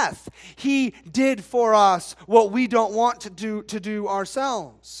his death. He did for us what we don't want to do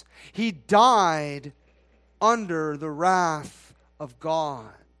ourselves. He died under the wrath of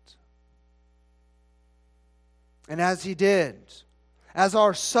God. And as he did, as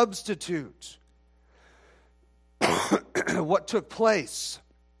our substitute, what took place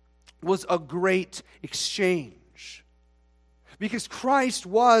was a great exchange. Because Christ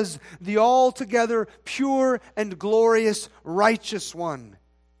was the altogether pure and glorious righteous one.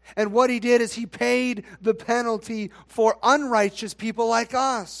 And what he did is he paid the penalty for unrighteous people like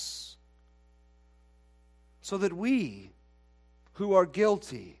us. So that we, who are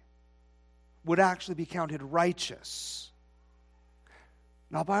guilty, would actually be counted righteous.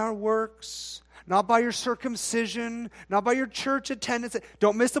 Not by our works, not by your circumcision, not by your church attendance.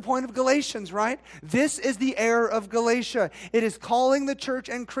 Don't miss the point of Galatians, right? This is the error of Galatia. It is calling the church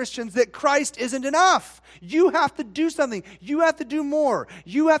and Christians that Christ isn't enough. You have to do something. You have to do more.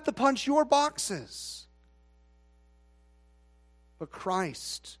 You have to punch your boxes. But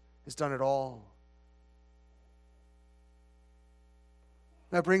Christ has done it all.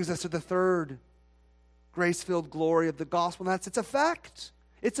 That brings us to the third grace-filled glory of the gospel, and that's its effect.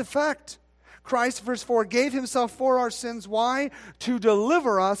 Its effect. Christ, verse 4, gave himself for our sins. Why? To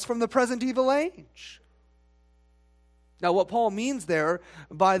deliver us from the present evil age. Now, what Paul means there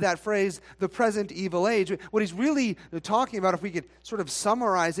by that phrase, the present evil age, what he's really talking about, if we could sort of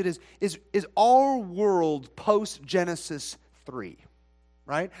summarize it, is our world post-Genesis 3,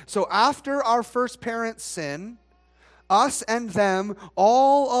 right? So after our first parents' sin, us and them,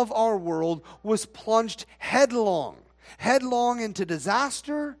 all of our world was plunged headlong into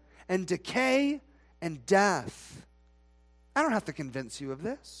disaster and decay and death. I don't have to convince you of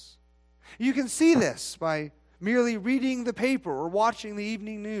this. You can see this by merely reading the paper or watching the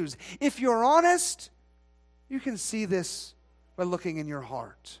evening news. If you're honest, you can see this by looking in your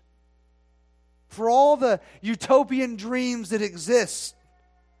heart. For all the utopian dreams that exist,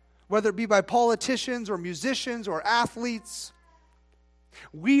 whether it be by politicians or musicians or athletes,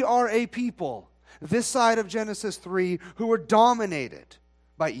 we are a people, this side of Genesis 3, who are dominated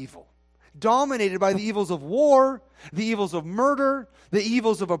by evil. Dominated by the evils of war, the evils of murder, the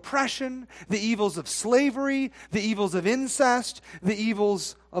evils of oppression, the evils of slavery, the evils of incest, the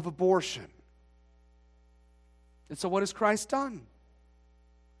evils of abortion. And so what has Christ done?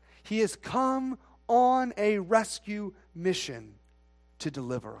 He has come on a rescue mission to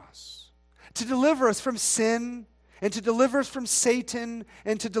deliver us. To deliver us from sin and to deliver us from Satan,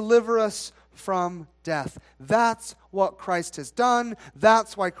 and to deliver us from death. That's what Christ has done.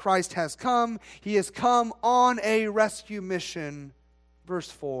 That's why Christ has come. He has come on a rescue mission,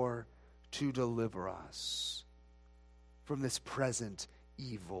 verse 4, to deliver us from this present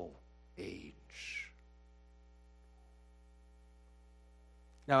evil age.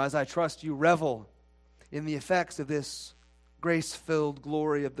 Now, as I trust you revel in the effects of this grace-filled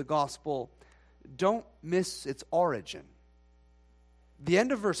glory of the gospel, don't miss its origin. The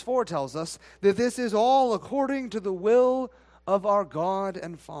end of verse 4 tells us that this is all according to the will of our God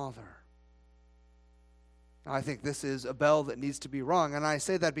and Father. Now, I think this is a bell that needs to be rung, and I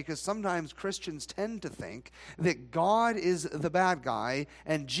say that because sometimes Christians tend to think that God is the bad guy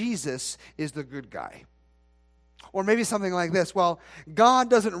and Jesus is the good guy. Or maybe something like this: well, God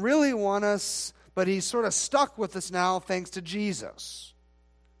doesn't really want us, but he's sort of stuck with us now thanks to Jesus.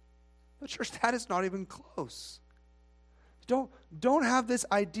 But church, that is not even close. Don't have this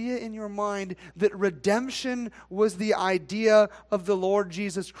idea in your mind that redemption was the idea of the Lord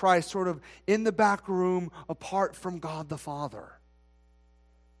Jesus Christ, sort of in the back room apart from God the Father.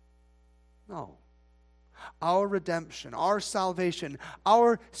 No. Our redemption, our salvation,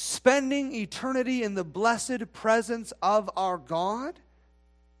 our spending eternity in the blessed presence of our God,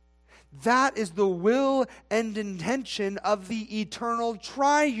 that is the will and intention of the eternal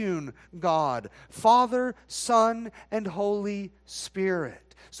triune God, Father, Son, and Holy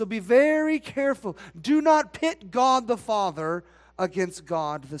Spirit. So be very careful. Do not pit God the Father against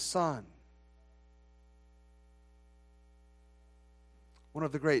God the Son. One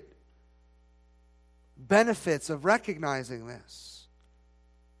of the great benefits of recognizing this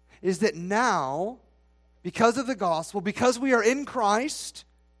is that now, because of the gospel, because we are in Christ,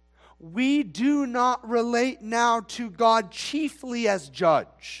 we do not relate now to God chiefly as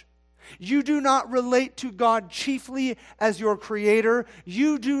judge. You do not relate to God chiefly as your creator.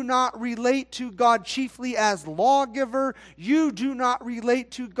 You do not relate to God chiefly as lawgiver. You do not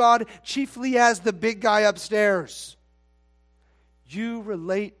relate to God chiefly as the big guy upstairs. You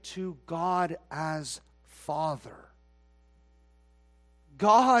relate to God as Father.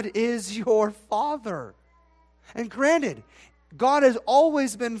 God is your Father. And granted, God has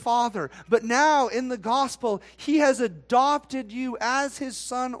always been Father, but now in the gospel, He has adopted you as His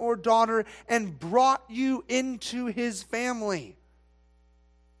son or daughter and brought you into His family.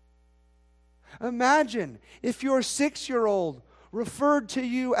 Imagine if your 6-year-old referred to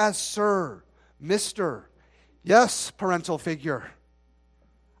you as Sir, Mr. Yes, parental figure.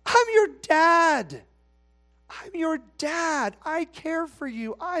 I'm your dad. I'm your dad. I care for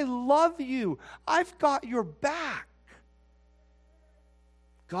you. I love you. I've got your back.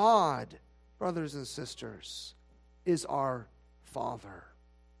 God, brothers and sisters, is our Father.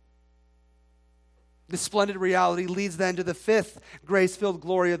 This splendid reality leads then to the fifth grace-filled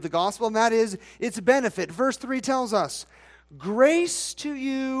glory of the gospel, and that is its benefit. Verse 3 tells us, grace to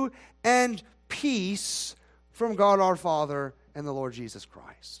you and peace from God our Father and the Lord Jesus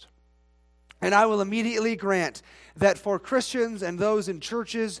Christ. And I will immediately grant that for Christians and those in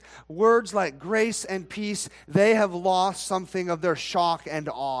churches, words like grace and peace, they have lost something of their shock and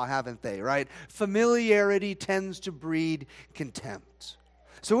awe, haven't they, right? Familiarity tends to breed contempt.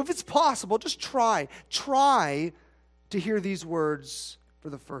 So if it's possible, just try to hear these words for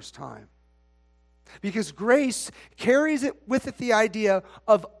the first time. Because grace carries with it the idea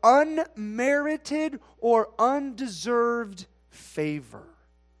of unmerited or undeserved favor.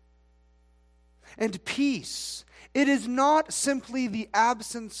 And peace, it is not simply the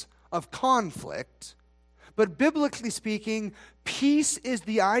absence of conflict, but biblically speaking, peace is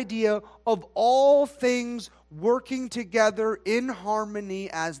the idea of all things working together in harmony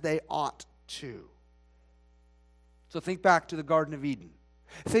as they ought to. So think back to the Garden of Eden.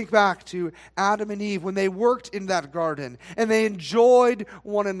 Think back to Adam and Eve when they worked in that garden and they enjoyed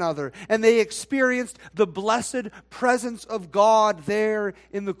one another and they experienced the blessed presence of God there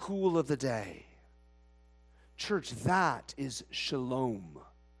in the cool of the day. Church, that is shalom.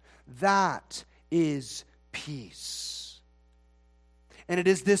 That is peace. And it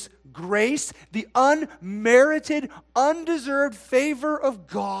is this grace, the unmerited, undeserved favor of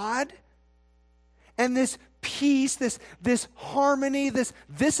God, and this peace, this harmony, this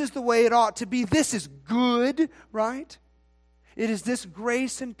is the way it ought to be, this is good, right? It is this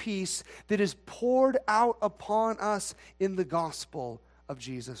grace and peace that is poured out upon us in the gospel of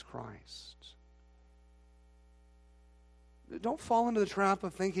Jesus Christ. Don't fall into the trap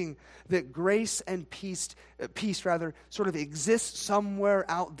of thinking that grace and peace sort of exists somewhere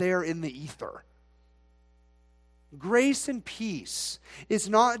out there in the ether. Grace and peace is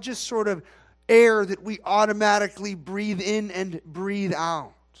not just sort of air that we automatically breathe in and breathe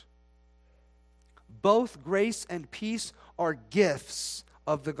out. Both grace and peace are gifts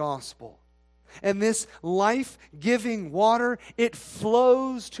of the gospel. And this life-giving water, it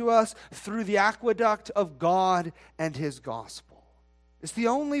flows to us through the aqueduct of God and His gospel. It's the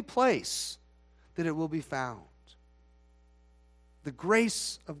only place that it will be found. The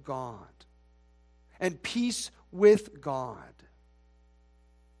grace of God and peace with God.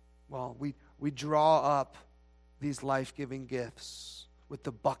 Well, we draw up these life-giving gifts with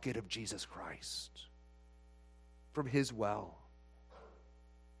the bucket of Jesus Christ from His well.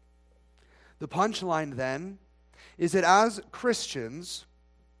 The punchline then is that as Christians,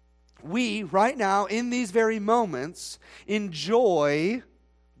 we right now in these very moments enjoy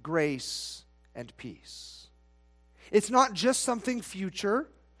grace and peace. It's not just something future.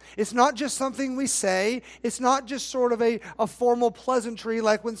 It's not just something we say. It's not just sort of a formal pleasantry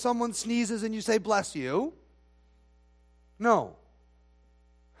like when someone sneezes and you say, "Bless you." No.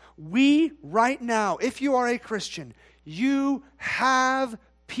 We right now, if you are a Christian, you have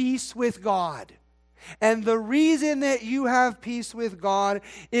peace with God. And the reason that you have peace with God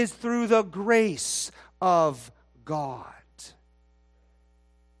is through the grace of God.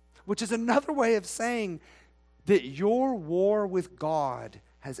 Which is another way of saying that your war with God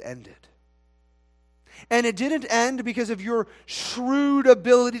has ended. And it didn't end because of your shrewd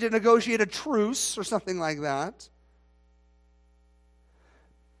ability to negotiate a truce or something like that.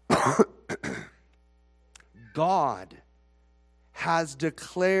 God has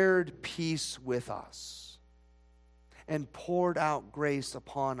declared peace with us and poured out grace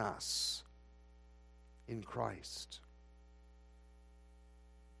upon us in Christ.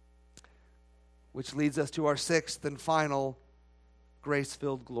 Which leads us to our sixth and final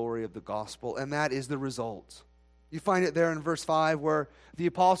grace-filled glory of the gospel, and that is the result. You find it there in verse 5 where the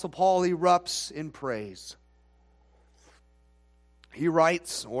Apostle Paul erupts in praise. He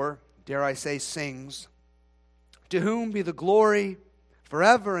writes, or dare I say sings, "To whom be the glory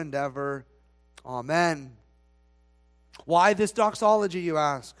forever and ever. Amen." Why this doxology, you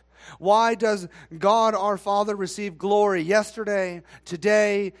ask? Why does God our Father receive glory yesterday,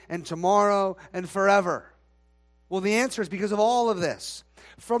 today, and tomorrow, and forever? Well, the answer is because of all of this.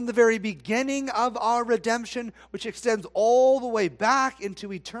 From the very beginning of our redemption, which extends all the way back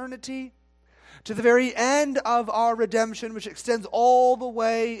into eternity, to the very end of our redemption, which extends all the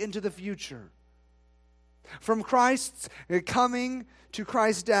way into the future. From Christ's coming to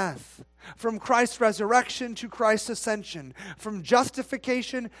Christ's death. From Christ's resurrection to Christ's ascension. From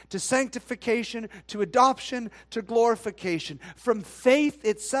justification to sanctification to adoption to glorification. From faith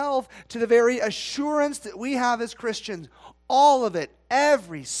itself to the very assurance that we have as Christians. All of it,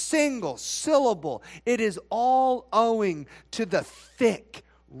 every single syllable, it is all owing to the thick,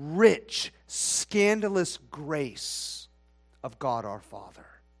 rich, scandalous grace of God our Father.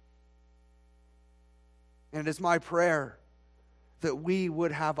 And it is my prayer that we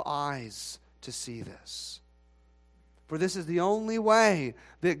would have eyes to see this. For this is the only way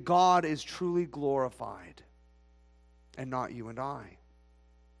that God is truly glorified, and not you and I.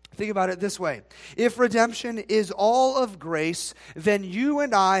 Think about it this way. If redemption is all of grace, then you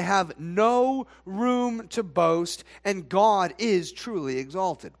and I have no room to boast, and God is truly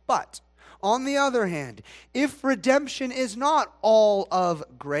exalted. But on the other hand, if redemption is not all of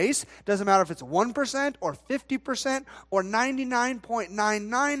grace, doesn't matter if it's 1% or 50% or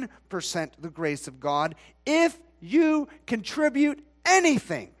 99.99% the grace of God, if you contribute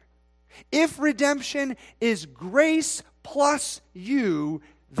anything, if redemption is grace plus you,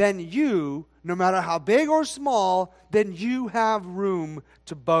 then you, no matter how big or small, then you have room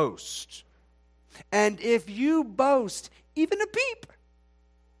to boast. And if you boast even a peep,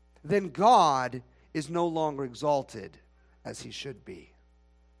 then God is no longer exalted as He should be.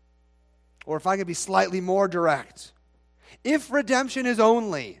 Or if I could be slightly more direct, if redemption is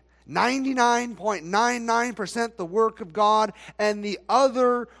only 99.99% the work of God and the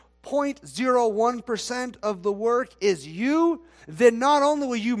other 0.01% of the work is you, then not only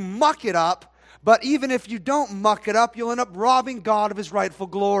will you muck it up, but even if you don't muck it up, you'll end up robbing God of His rightful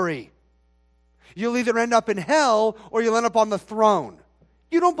glory. You'll either end up in hell or you'll end up on the throne.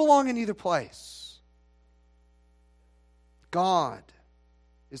 You don't belong in either place. God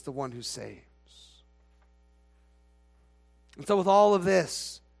is the one who saves. And so with all of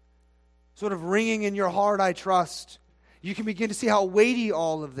this sort of ringing in your heart, I trust, you can begin to see how weighty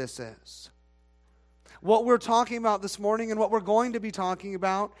all of this is. What we're talking about this morning and what we're going to be talking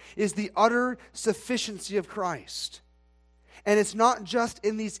about is the utter sufficiency of Christ. And it's not just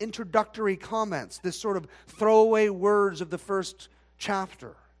in these introductory comments, this sort of throwaway words of the first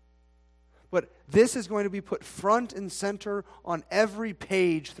chapter. But this is going to be put front and center on every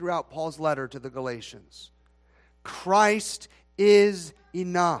page throughout Paul's letter to the Galatians. Christ is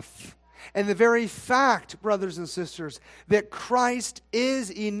enough. And the very fact, brothers and sisters, that Christ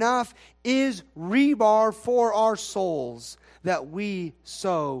is enough is rebar for our souls that we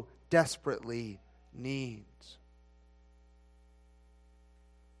so desperately need.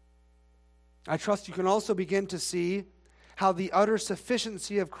 I trust you can also begin to see how the utter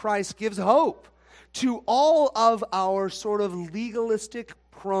sufficiency of Christ gives hope to all of our sort of legalistic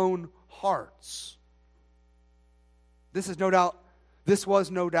prone hearts. This was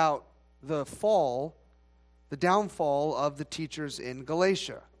no doubt the downfall of the teachers in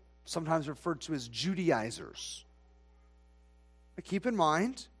Galatia, sometimes referred to as Judaizers. But keep in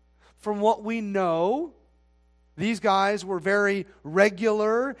mind, from what we know, these guys were very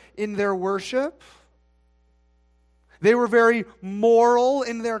regular in their worship. They were very moral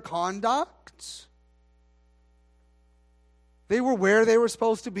in their conduct. They were where they were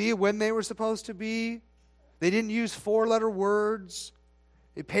supposed to be, when they were supposed to be. They didn't use four-letter words.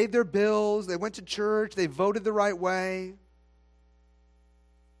 They paid their bills. They went to church. They voted the right way.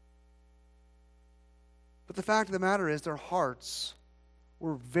 But the fact of the matter is their hearts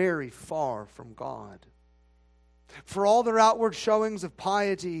were very far from God. For all their outward showings of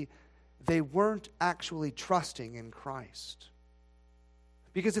piety, they weren't actually trusting in Christ.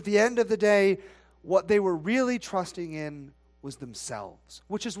 Because at the end of the day, what they were really trusting in was themselves,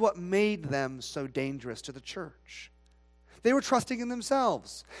 which is what made them so dangerous to the church. They were trusting in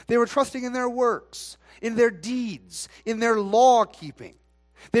themselves. They were trusting in their works, in their deeds, in their law-keeping.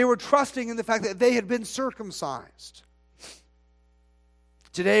 They were trusting in the fact that they had been circumcised.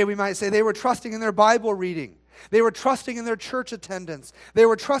 Today we might say they were trusting in their Bible reading. They were trusting in their church attendance. They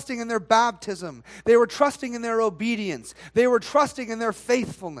were trusting in their baptism. They were trusting in their obedience. They were trusting in their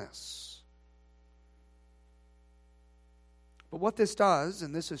faithfulness. But what this does,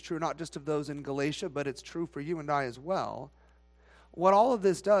 and this is true not just of those in Galatia, but it's true for you and I as well, what all of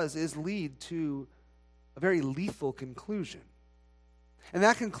this does is lead to a very lethal conclusion. And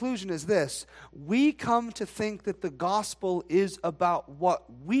that conclusion is this: we come to think that the gospel is about what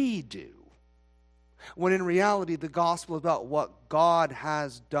we do, when in reality the gospel is about what God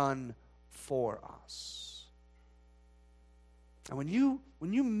has done for us. And when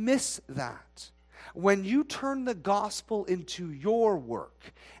you miss that, when you turn the gospel into your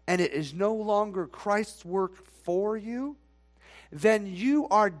work and it is no longer Christ's work for you, then you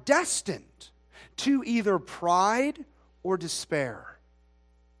are destined to either pride or despair.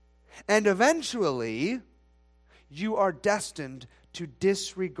 And eventually, you are destined to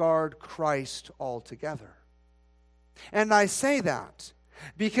disregard Christ altogether. And I say that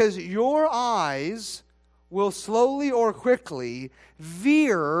because your eyes will slowly or quickly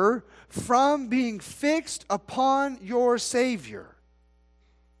veer from being fixed upon your Savior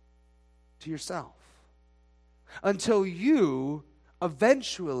to yourself, until you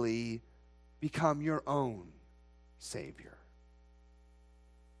eventually become your own Savior.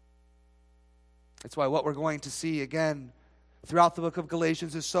 That's why what we're going to see again throughout the book of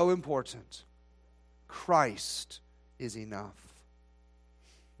Galatians is so important. Christ is enough.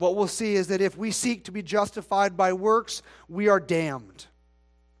 What we'll see is that if we seek to be justified by works, we are damned.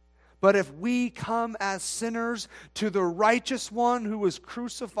 But if we come as sinners to the righteous one who was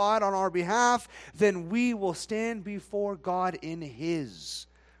crucified on our behalf, then we will stand before God in His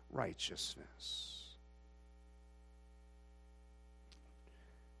righteousness.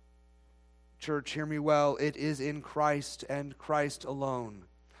 Church, hear me well. It is in Christ and Christ alone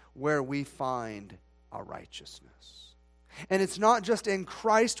where we find our righteousness. And it's not just in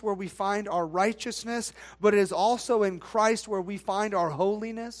Christ where we find our righteousness, but it is also in Christ where we find our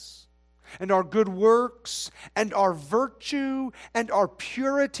holiness and our good works and our virtue and our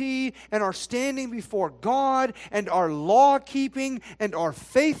purity and our standing before God and our law-keeping and our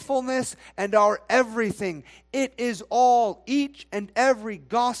faithfulness and our everything. It is all, each and every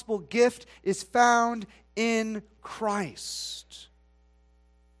gospel gift is found in Christ.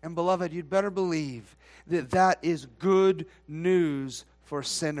 And beloved, you'd better believe that that is good news for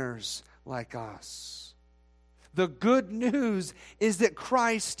sinners like us. The good news is that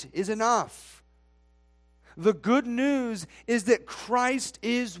Christ is enough. The good news is that Christ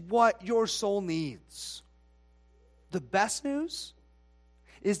is what your soul needs. The best news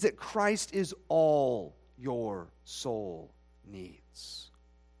is that Christ is all your soul needs.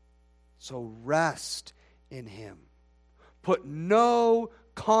 So rest in Him. Put no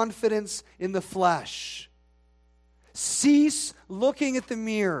confidence in the flesh. Cease looking at the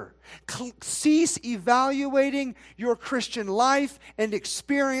mirror. Cease evaluating your Christian life and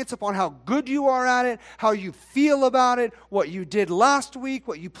experience upon how good you are at it, how you feel about it, what you did last week,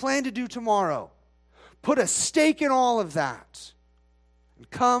 what you plan to do tomorrow. Put a stake in all of that and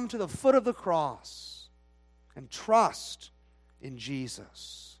come to the foot of the cross and trust in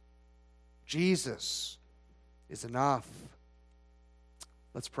Jesus. Jesus is enough.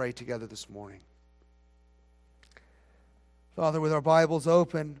 Let's pray together this morning. Father, with our Bibles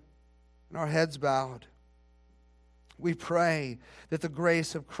open and our heads bowed, we pray that the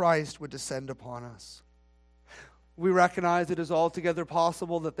grace of Christ would descend upon us. We recognize it is altogether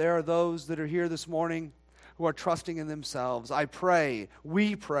possible that there are those that are here this morning who are trusting in themselves.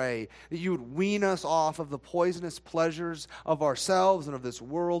 We pray that you would wean us off of the poisonous pleasures of ourselves and of this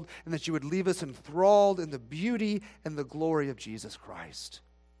world, and that you would leave us enthralled in the beauty and the glory of Jesus Christ.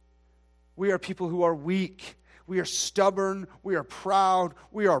 We are people who are weak. We are stubborn. We are proud.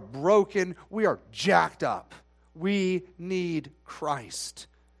 We are broken. We are jacked up. We need Christ.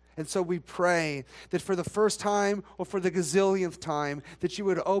 And so we pray that for the first time or for the gazillionth time, that you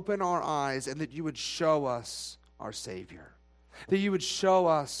would open our eyes and that you would show us our Savior, that you would show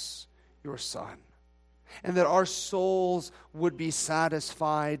us your Son, and that our souls would be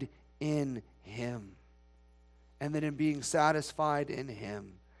satisfied in Him, and that in being satisfied in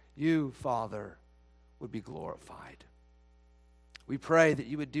Him, you, Father, would be glorified. We pray that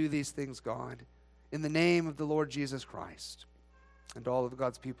you would do these things, God, in the name of the Lord Jesus Christ. And all of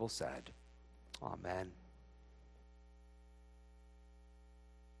God's people said, Amen.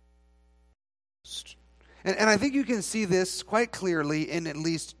 And I think you can see this quite clearly in at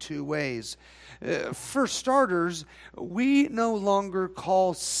least two ways. For starters, we no longer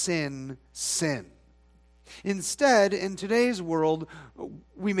call sin, sin. Instead, in today's world,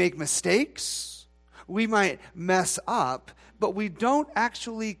 we make mistakes, we might mess up, but we don't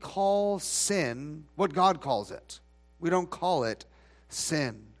actually call sin what God calls it. We don't call it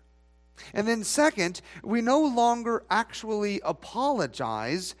sin. And then second, we no longer actually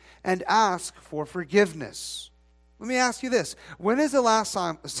apologize and ask for forgiveness. Let me ask you this. When is the last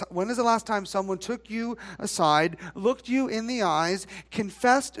time someone took you aside, looked you in the eyes,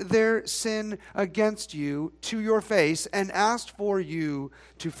 confessed their sin against you to your face, and asked for you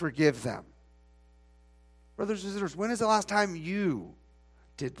to forgive them? Brothers and sisters, when is the last time you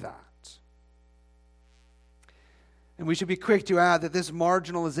did that? And we should be quick to add that this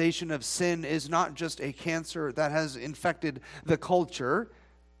marginalization of sin is not just a cancer that has infected the culture.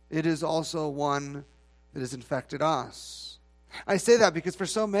 It is also one that has infected us. I say that because for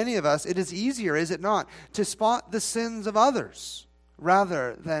so many of us, it is easier, is it not, to spot the sins of others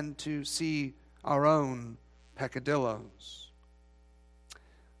rather than to see our own peccadillos.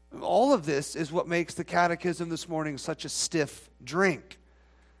 All of this is what makes the catechism this morning such a stiff drink.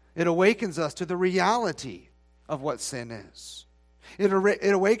 It awakens us to the reality of what sin is. It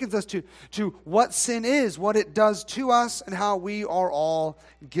awakens us to what sin is, what it does to us, and how we are all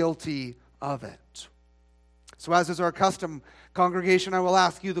guilty of it. So as is our custom, congregation, I will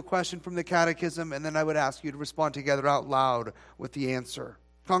ask you the question from the catechism, and then I would ask you to respond together out loud with the answer.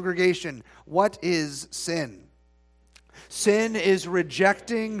 Congregation, what is sin? Sin is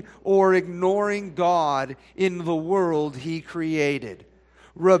rejecting or ignoring God in the world He created,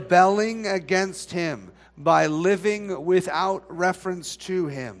 rebelling against Him by living without reference to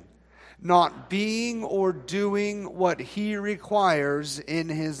Him, not being or doing what He requires in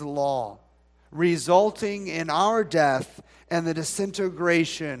His law, resulting in our death and the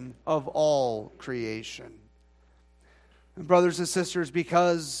disintegration of all creation. And brothers and sisters,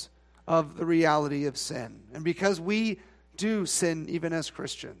 because of the reality of sin, and because we do sin even as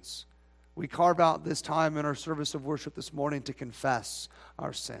Christians, we carve out this time in our service of worship this morning to confess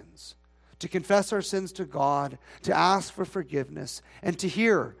our sins. To confess our sins to God, to ask for forgiveness, and to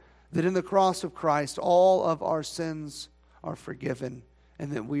hear that in the cross of Christ all of our sins are forgiven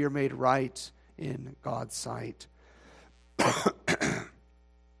and that we are made right in God's sight.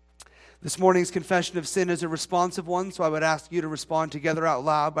 This morning's confession of sin is a responsive one, so I would ask you to respond together out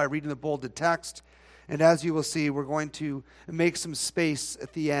loud by reading the bolded text. And as you will see, we're going to make some space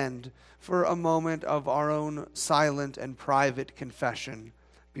at the end for a moment of our own silent and private confession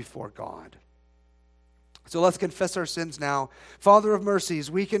before God. So let's confess our sins now. Father of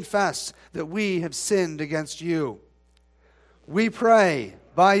mercies, we confess that we have sinned against you. We pray,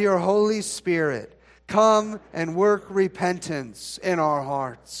 by your Holy Spirit, come and work repentance in our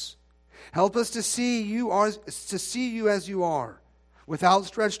hearts. Help us to see you as you are, with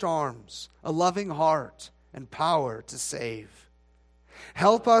outstretched arms, a loving heart, and power to save.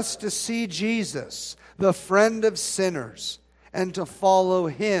 Help us to see Jesus, the friend of sinners, and to follow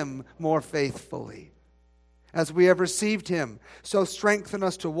him more faithfully. As we have received him, so strengthen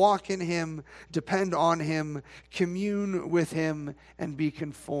us to walk in him, depend on him, commune with him, and be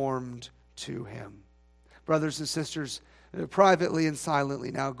conformed to him. Brothers and sisters, privately and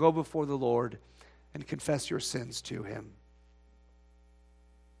silently now, go before the Lord and confess your sins to him.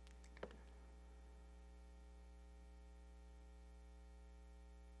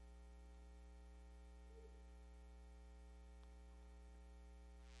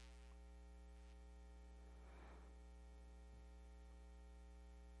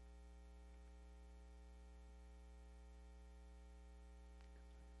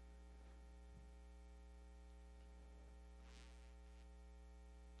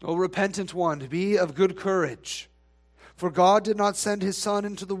 O repentant one, be of good courage. For God did not send his Son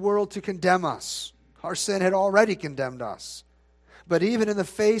into the world to condemn us. Our sin had already condemned us. But even in the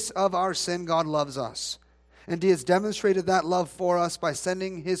face of our sin, God loves us. And he has demonstrated that love for us by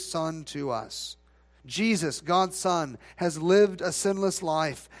sending his Son to us. Jesus, God's Son, has lived a sinless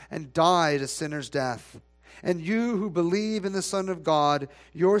life and died a sinner's death. And you who believe in the Son of God,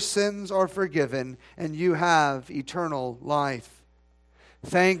 your sins are forgiven, and you have eternal life.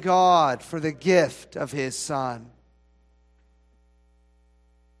 Thank God for the gift of his Son.